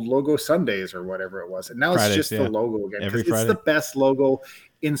old logo Sundays or whatever it was, and now Fridays, it's just the logo again. It's the best logo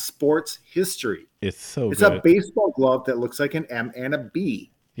in sports history. It's good. A baseball glove that looks like an M and a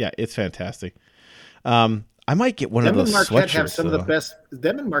B. Yeah, it's fantastic. I might get one of those sweatshirts.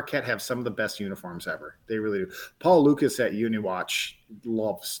 Them and Marquette have some of the best uniforms ever. They really do. Paul Lucas at Uniwatch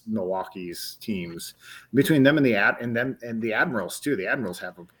loves Milwaukee's teams. Between them and the Admirals too. The Admirals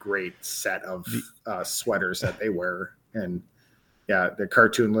have a great set of sweaters that they wear, and the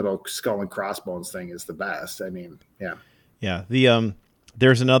cartoon little skull and crossbones thing is the best. I mean, yeah.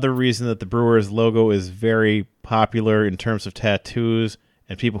 There's another reason that the Brewers logo is very popular in terms of tattoos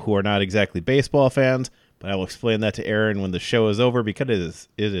and people who are not exactly baseball fans. But I will explain that to Aaron when the show is over, because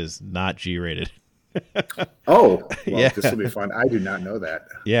it is not G-rated. This will be fun. I do not know that.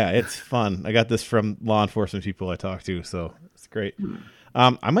 Yeah, it's fun. I got this from law enforcement people I talk to, so it's great.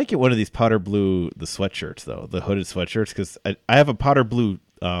 I might get one of these powder blue, the sweatshirts though, the hooded sweatshirts, because I have a powder blue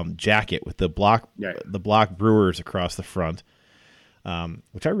jacket with the block Brewers across the front,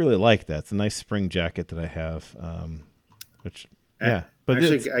 which I really like. That's a nice spring jacket that I have. But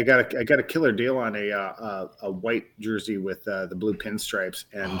actually, I got a killer deal on a white jersey with the blue pinstripes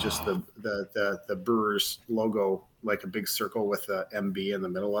and just the Brewers logo, like a big circle with the MB in the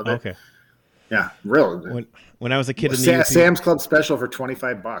middle of it. Okay. Yeah, real. When I was a kid in the UP, Sam's Club special for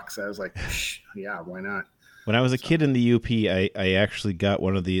 $25. I was like, yeah, why not? When I was a kid in the UP, I actually got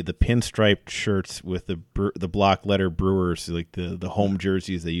one of the pinstriped shirts with the block letter Brewers, like the home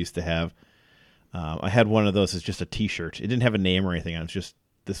jerseys they used to have. I had one of those as just a T-shirt. It didn't have a name or anything on it. It's just,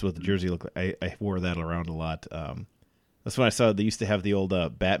 this is what the jersey looked like. I wore that around a lot. That's when I saw they used to have the old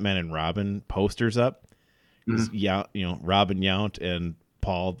Batman and Robin posters up. Mm-hmm. Robin Yount and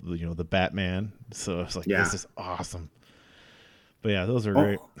Paul, the Batman. So I was like, this is awesome. But yeah, those are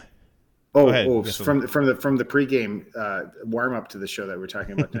great. From the pregame warm up to the show that we're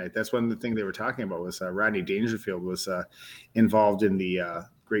talking about tonight. That's one of the things they were talking about was Rodney Dangerfield was involved in the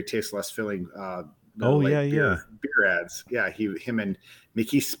Great Taste Less Filling beer ads. Yeah, him and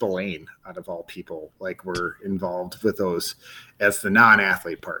Mickey Spillane, out of all people, were involved with those as the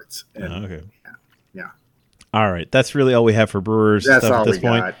non-athlete parts. And, okay. Yeah. All right, that's really all we have for Brewers stuff at this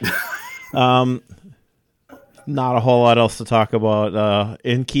point. Not a whole lot else to talk about.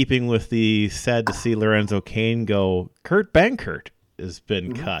 In keeping with the sad to see Lorenzo Cain go, Kurt Benkert has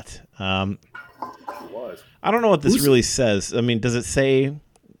been cut. I don't know what this really says. I mean, does it say,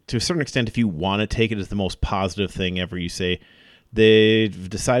 to a certain extent, if you want to take it as the most positive thing ever, you say they've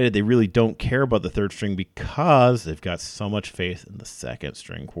decided they really don't care about the third string because they've got so much faith in the second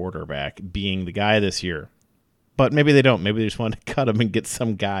string quarterback being the guy this year. But maybe they don't. Maybe they just want to cut him and get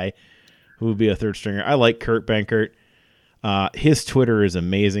some guy who would be a third stringer. I like Kurt Benkert. His Twitter is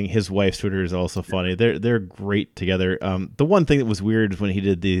amazing. His wife's Twitter is also funny. They're great together. The one thing that was weird is when he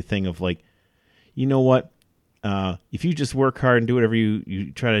did the thing of like, you know what? If you just work hard and do whatever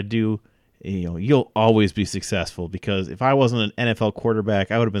you try to do, you'll always be successful. Because if I wasn't an NFL quarterback,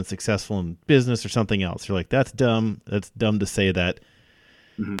 I would have been successful in business or something else. You're like, that's dumb. That's dumb to say that.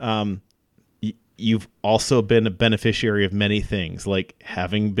 Mm-hmm. You've also been a beneficiary of many things, like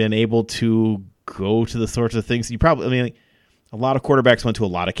having been able to go to the sorts of things you probably, a lot of quarterbacks went to a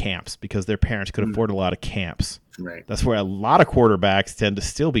lot of camps because their parents could afford a lot of camps. Right. That's where a lot of quarterbacks tend to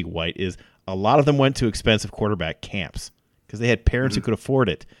still be white, is a lot of them went to expensive quarterback camps because they had parents who could afford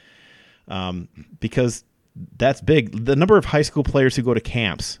it. Because that's big. The number of high school players who go to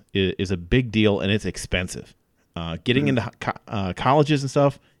camps is a big deal, and it's expensive. Getting into colleges and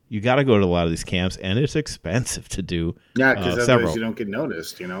stuff, you got to go to a lot of these camps, and it's expensive to do. Yeah, because otherwise you don't get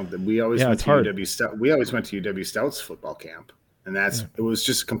noticed. We always went to UW Stout. We always went to UW Stout's football camp, and it was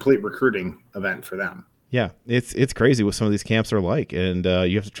just a complete recruiting event for them. Yeah, it's crazy what some of these camps are like, and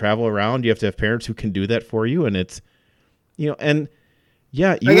you have to travel around. You have to have parents who can do that for you, and it's and.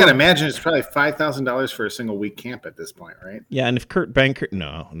 Yeah, I gotta imagine it's probably $5,000 for a single week camp at this point, right? Yeah, and if Kurt Benkert,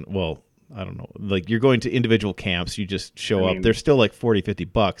 I don't know. Like, you're going to individual camps, you just show up. They're still like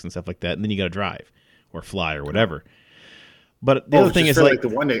 $40-$50 and stuff like that, and then you got to drive or fly or whatever. But the other thing is like the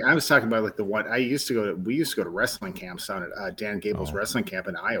one day I was talking about, like the one I used to go to. We used to go to wrestling camps down at Dan Gable's wrestling camp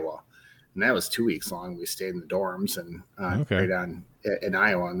in Iowa, and that was 2 weeks long. We stayed in the dorms and right on in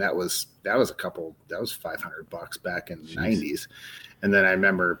Iowa, and that was $500 back in the 90s. And then I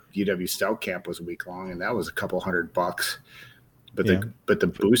remember UW Stout camp was a week long, and that was a couple $100. But the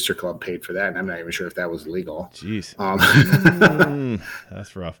booster club paid for that, and I'm not even sure if that was legal. Jeez,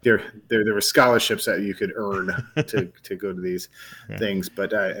 that's rough. There were scholarships that you could earn to go to these things,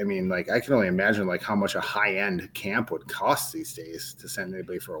 but I can only imagine like how much a high end camp would cost these days to send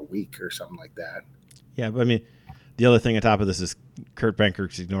anybody for a week or something like that. Yeah, but the other thing on top of this is Kurt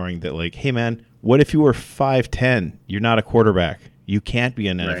Benkert's ignoring that. Like, hey man, what if you were 5'10"? You're not a quarterback. You can't be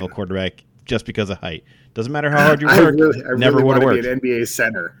an NFL quarterback just because of height. Doesn't matter how hard you work. I never would have worked. Be an NBA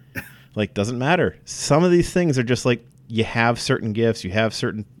center. Like, doesn't matter. Some of these things are just like, you have certain gifts, you have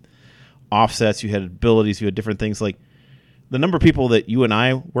certain offsets, you had abilities, you had different things. Like the number of people that you and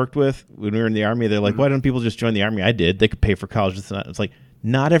I worked with when we were in the Army, they're like, why don't people just join the Army? I did. They could pay for college. It's like,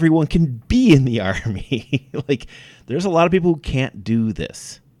 not everyone can be in the Army. Like, there's a lot of people who can't do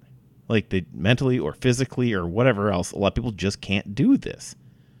this. Like, they mentally or physically or whatever else, a lot of people just can't do this.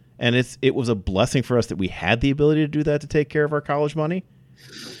 And it was a blessing for us that we had the ability to do that, to take care of our college money.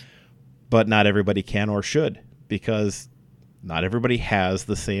 But not everybody can or should, because not everybody has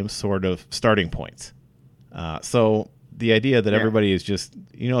the same sort of starting points. So the idea that everybody is just,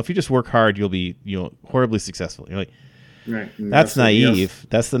 if you just work hard, you'll be, horribly successful. You're like, right. That's naive. Yes.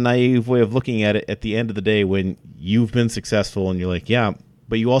 That's the naive way of looking at it at the end of the day, when you've been successful and you're like, yeah,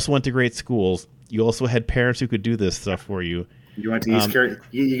 but you also went to great schools. You also had parents who could do this stuff for you. You went to East Carolina.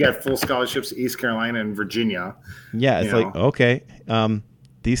 You got full scholarships to East Carolina and Virginia. Yeah, it's like, okay,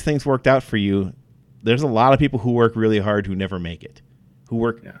 these things worked out for you. There's a lot of people who work really hard who never make it, who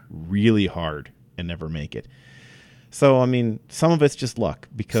work really hard and never make it. So, some of it's just luck,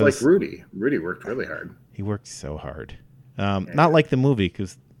 because it's like Rudy. Rudy worked really hard. He worked so hard. Not like the movie,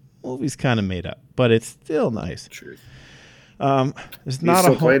 because the movie's kind of made up, but it's still nice. Truth. There's not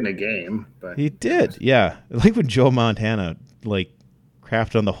still played in a game, but he did. Yeah, like when Joe Montana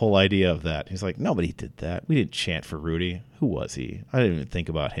crafted on the whole idea of that. He's like, nobody did that. We didn't chant for Rudy. Who was he? I didn't even think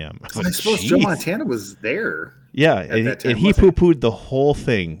about him. I suppose Joe Montana was there. Yeah, and he poo-pooed the whole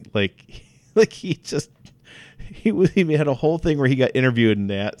thing. Like he had a whole thing where he got interviewed,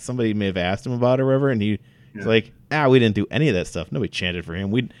 and somebody may have asked him about it or whatever, and he's like, we didn't do any of that stuff. Nobody chanted for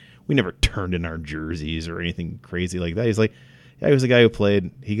him. We never turned in our jerseys or anything crazy like that. He's like, he was the guy who played.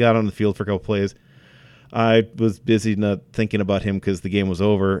 He got on the field for a couple plays. I was busy not thinking about him because the game was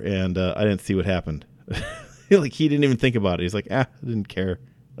over, and I didn't see what happened. Like, he didn't even think about it. He's like, I didn't care.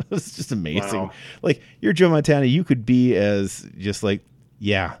 It's just amazing. Wow. Like, you're Joe Montana. You could be as just like,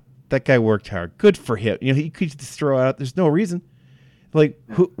 yeah, that guy worked hard. Good for him. He could just throw out. There's no reason. Like,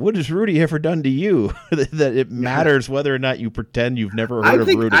 what has Rudy ever done to you that it matters whether or not you pretend you've never heard of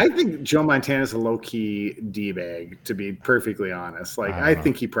Rudy? I think Joe Montana's a low-key D-bag, to be perfectly honest. Like, I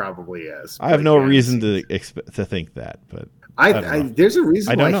think he probably is. I have no reason to think that, but there's a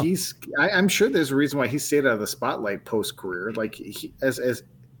reason why know. I'm sure there's a reason why he stayed out of the spotlight post-career. Like, he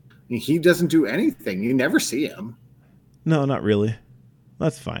doesn't do anything. You never see him. No, not really.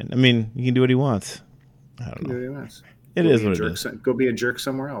 That's fine. He can do what he wants. I don't know. Do what he wants. It is what it is. Go be a jerk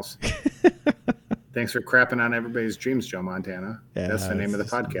somewhere else. Thanks for crapping on everybody's dreams, Joe Montana. Yeah, that's the name of the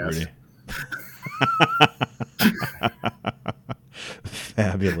podcast.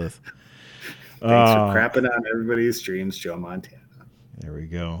 Fabulous. Thanks for crapping on everybody's dreams, Joe Montana. There we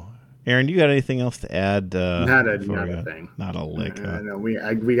go. Aaron, you got anything else to add? Not a thing. Not a lick. No, we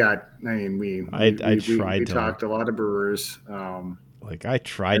talked a lot of Brewers. I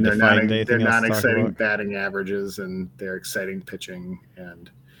tried to find anything. They're not exciting batting averages, and they're exciting pitching. And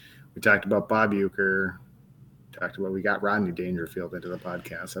we talked about Bob Uecker, talked about. We got Rodney Dangerfield into the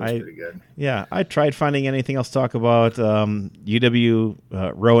podcast. That was pretty good. Yeah, I tried finding anything else to talk about. UW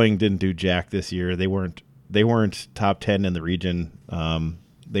rowing didn't do jack this year. They weren't top 10 in the region.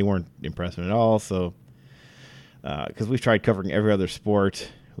 They weren't impressive at all. So because we've tried covering every other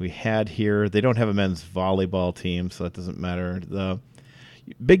sport we had here. They don't have a men's volleyball team, so that doesn't matter. The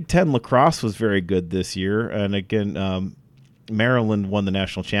Big Ten lacrosse was very good this year, and again, Maryland won the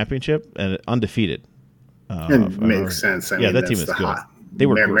national championship and undefeated. It makes sense. I mean, that team is good. They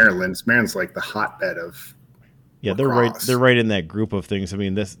were Maryland's like the hotbed of. Yeah, lacrosse. They're right in that group of things. I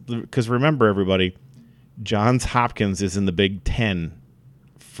mean, this because remember everybody, Johns Hopkins is in the Big Ten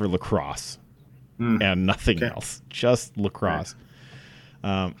for lacrosse and nothing else, just lacrosse.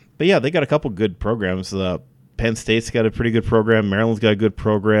 Right. But yeah, they got a couple good programs. Penn State's got a pretty good program. Maryland's got a good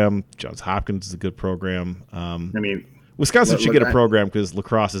program. Johns Hopkins is a good program. I mean, Wisconsin should get a program because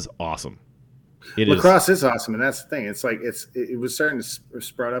lacrosse is awesome. Lacrosse is awesome, and that's the thing. It's like it was starting to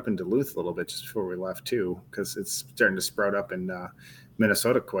sprout up in Duluth a little bit just before we left too, because it's starting to sprout up in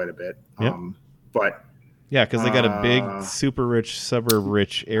Minnesota quite a bit. Yep. But yeah, because they got a big, super rich, suburb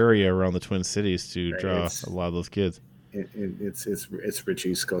rich area around the Twin Cities to draw a lot of those kids. It's rich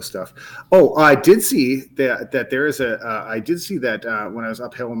East Coast stuff. Oh, I did see that there is I did see that when I was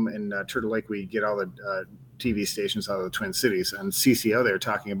up home in Turtle Lake, we get all the TV stations out of the Twin Cities, and CCO they were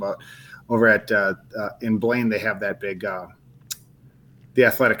talking about over at in Blaine. They have that big the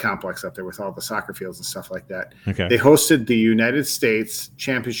athletic complex up there with all the soccer fields and stuff like that. Okay. They hosted the United States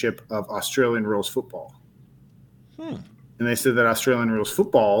Championship of Australian Rules Football, and they said that Australian Rules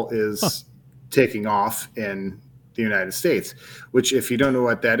Football is taking off in the United States, which if you don't know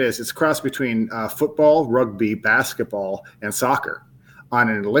what that is, it's a cross between football, rugby, basketball, and soccer on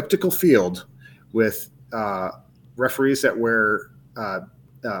an elliptical field with referees that wear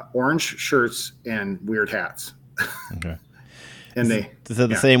orange shirts and weird hats. Okay. And is that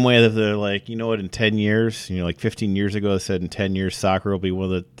the same way that they're like, you know what, in 10 years, like 15 years ago, they said in 10 years, soccer will be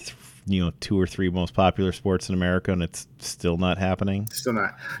one of the 2 or 3 most popular sports in America, and it's still not happening. Still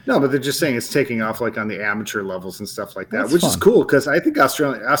not. No, but they're just saying it's taking off like on the amateur levels and stuff like that, which fun. is cool because I think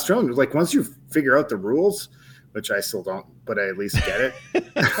Australian, like once you figure out the rules, which I still don't, but I at least get it.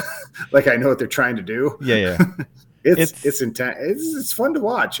 Like I know what they're trying to do. Yeah. It's intense. It's fun to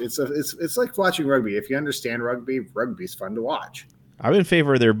watch. It's like watching rugby. If you understand rugby's fun to watch. I'm in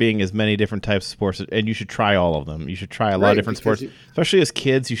favor of there being as many different types of sports, and you should try all of them. You should try a lot of different sports, especially as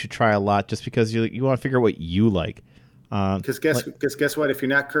kids. You should try a lot just because you want to figure out what you like. Because guess what? If you're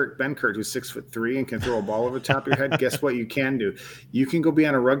not Ben Kurt, who's 6'3" and can throw a ball over the top of your head, guess what you can do? You can go be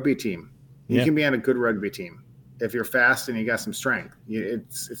on a rugby team. You can be on a good rugby team if you're fast and you got some strength.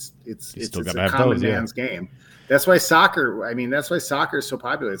 It's a common man's game. That's why soccer. I mean, that's why soccer is so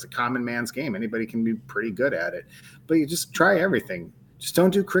popular. It's a common man's game. Anybody can be pretty good at it, but you just try everything. Just don't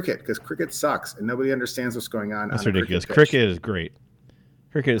do cricket because cricket sucks and nobody understands what's going on. That's ridiculous. Cricket is great.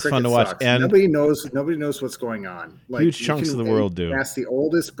 Cricket is fun to watch, and nobody knows what's going on. Like, huge chunks of the world do. Ask the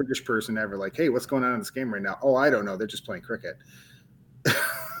oldest British person ever, like, "Hey, what's going on in this game right now?" "Oh, I don't know. They're just playing cricket."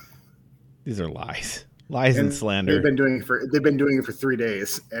 These are lies and slander. They've been doing it for 3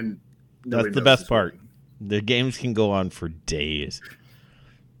 days, and that's the best part. The games can go on for days,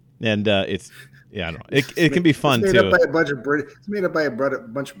 and it's I don't know. It can be fun it's too. It's made up by a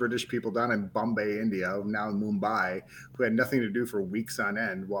bunch of British people down in Bombay, India, now in Mumbai, who had nothing to do for weeks on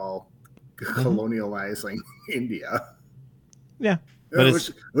end while colonializing India. Yeah. But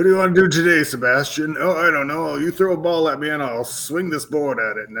what do you want to do today, Sebastian? Oh, I don't know. You throw a ball at me and I'll swing this board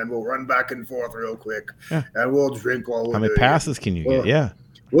at it, and then we'll run back and forth real quick, and we'll drink while we're How many passes can you get? Yeah.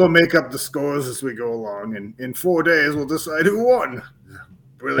 We'll make up the scores as we go along, and in 4 days we'll decide who won.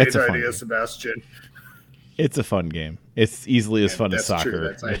 Brilliant idea, Sebastian. It's a fun game. It's easily as fun as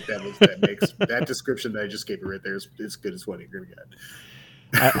soccer. That makes that description that I just gave you right there is as good as what you're going to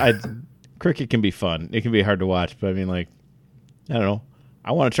get. Cricket can be fun. It can be hard to watch, but I mean, like, I don't know.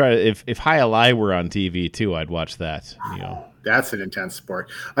 I want to try it. If High Ally were on TV too, I'd watch that. That's an intense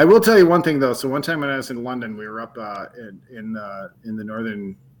sport. I will tell you one thing though. So one time when I was in London, we were up in the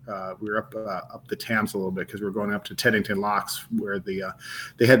northern. We were up the Thames a little bit because we were going up to Teddington Locks, where they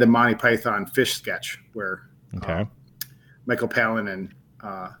had the Monty Python fish sketch where Michael Palin and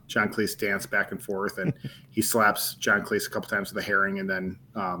John Cleese dance back and forth, and he slaps John Cleese a couple times with a herring, and then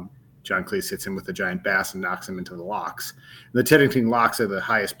John Cleese hits him with a giant bass and knocks him into the locks. And the Teddington Locks are the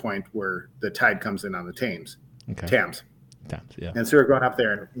highest point where the tide comes in on the Thames. Yeah. And so we were going up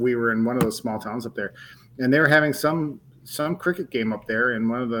there, and we were in one of those small towns up there, and they were having some some cricket game up there,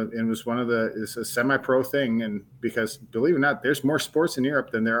 and it's a semi-pro thing. And because believe it or not, there's more sports in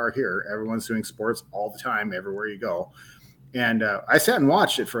Europe than there are here. Everyone's doing sports all the time, everywhere you go. And I sat and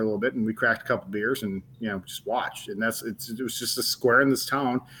watched it for a little bit, and we cracked a couple beers and, just watched. And it was just a square in this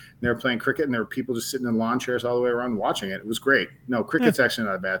town. And they were playing cricket, and there were people just sitting in lawn chairs all the way around watching it. It was great. No, cricket's actually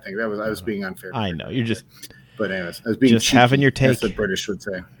not a bad thing. I was being unfair. I know. You're just. But anyways, I was being just cheeky, having your take. as the British would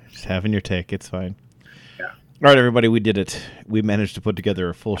say. Just having your take. It's fine. Yeah. All right, everybody, we did it. We managed to put together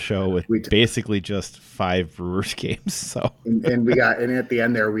a full show with basically just 5 Brewers games. So and at the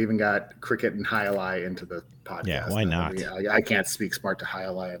end there, we even got cricket and Highlight into the podcast. Yeah, why not? I can't speak smart to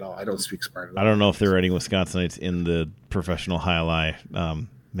Highlight at all. I don't speak smart at all. I don't know if there are any Wisconsinites in the professional Highlight.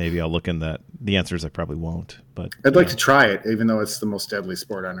 Maybe I'll look in that. The answer is I probably won't. But I'd like to try it, even though it's the most deadly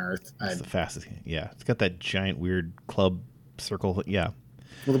sport on earth. It's the fastest. Yeah, it's got that giant weird club circle. Yeah.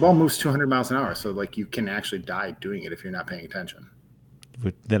 Well, the ball moves 200 miles an hour, so you can actually die doing it if you're not paying attention.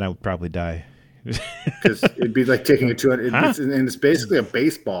 But then I would probably die. Because it'd be like taking a 200, and it's basically a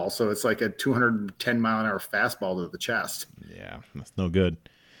baseball, so it's like a 210 mile an hour fastball to the chest. Yeah, that's no good.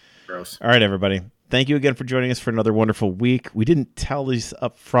 Gross. All right, everybody. Thank you again for joining us for another wonderful week. We didn't tell these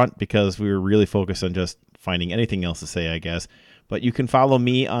up front because we were really focused on just finding anything else to say, I guess. But you can follow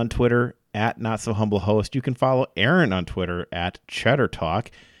me on Twitter at NotSoHumbleHost. You can follow Aaron on Twitter at Cheddar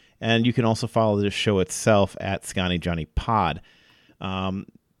Talk. And you can also follow the show itself at Scotty Johnny Pod. Thank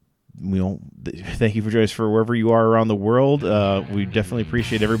you for joining us for wherever you are around the world. We definitely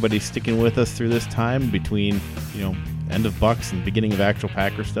appreciate everybody sticking with us through this time between, end of Bucks and beginning of actual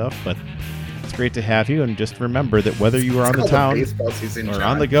Packer stuff. But it's great to have you. And just remember that whether you are on the town or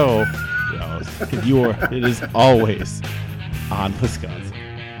on the go, it is always on Wisconsin.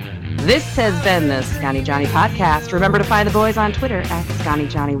 This has been the Scotty Johnny Podcast. Remember to find the boys on Twitter at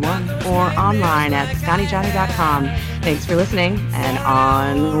ScottyJohnny1 or online at ScottyJohnny.com. Thanks for listening, and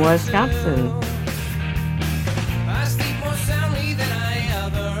on Wisconsin.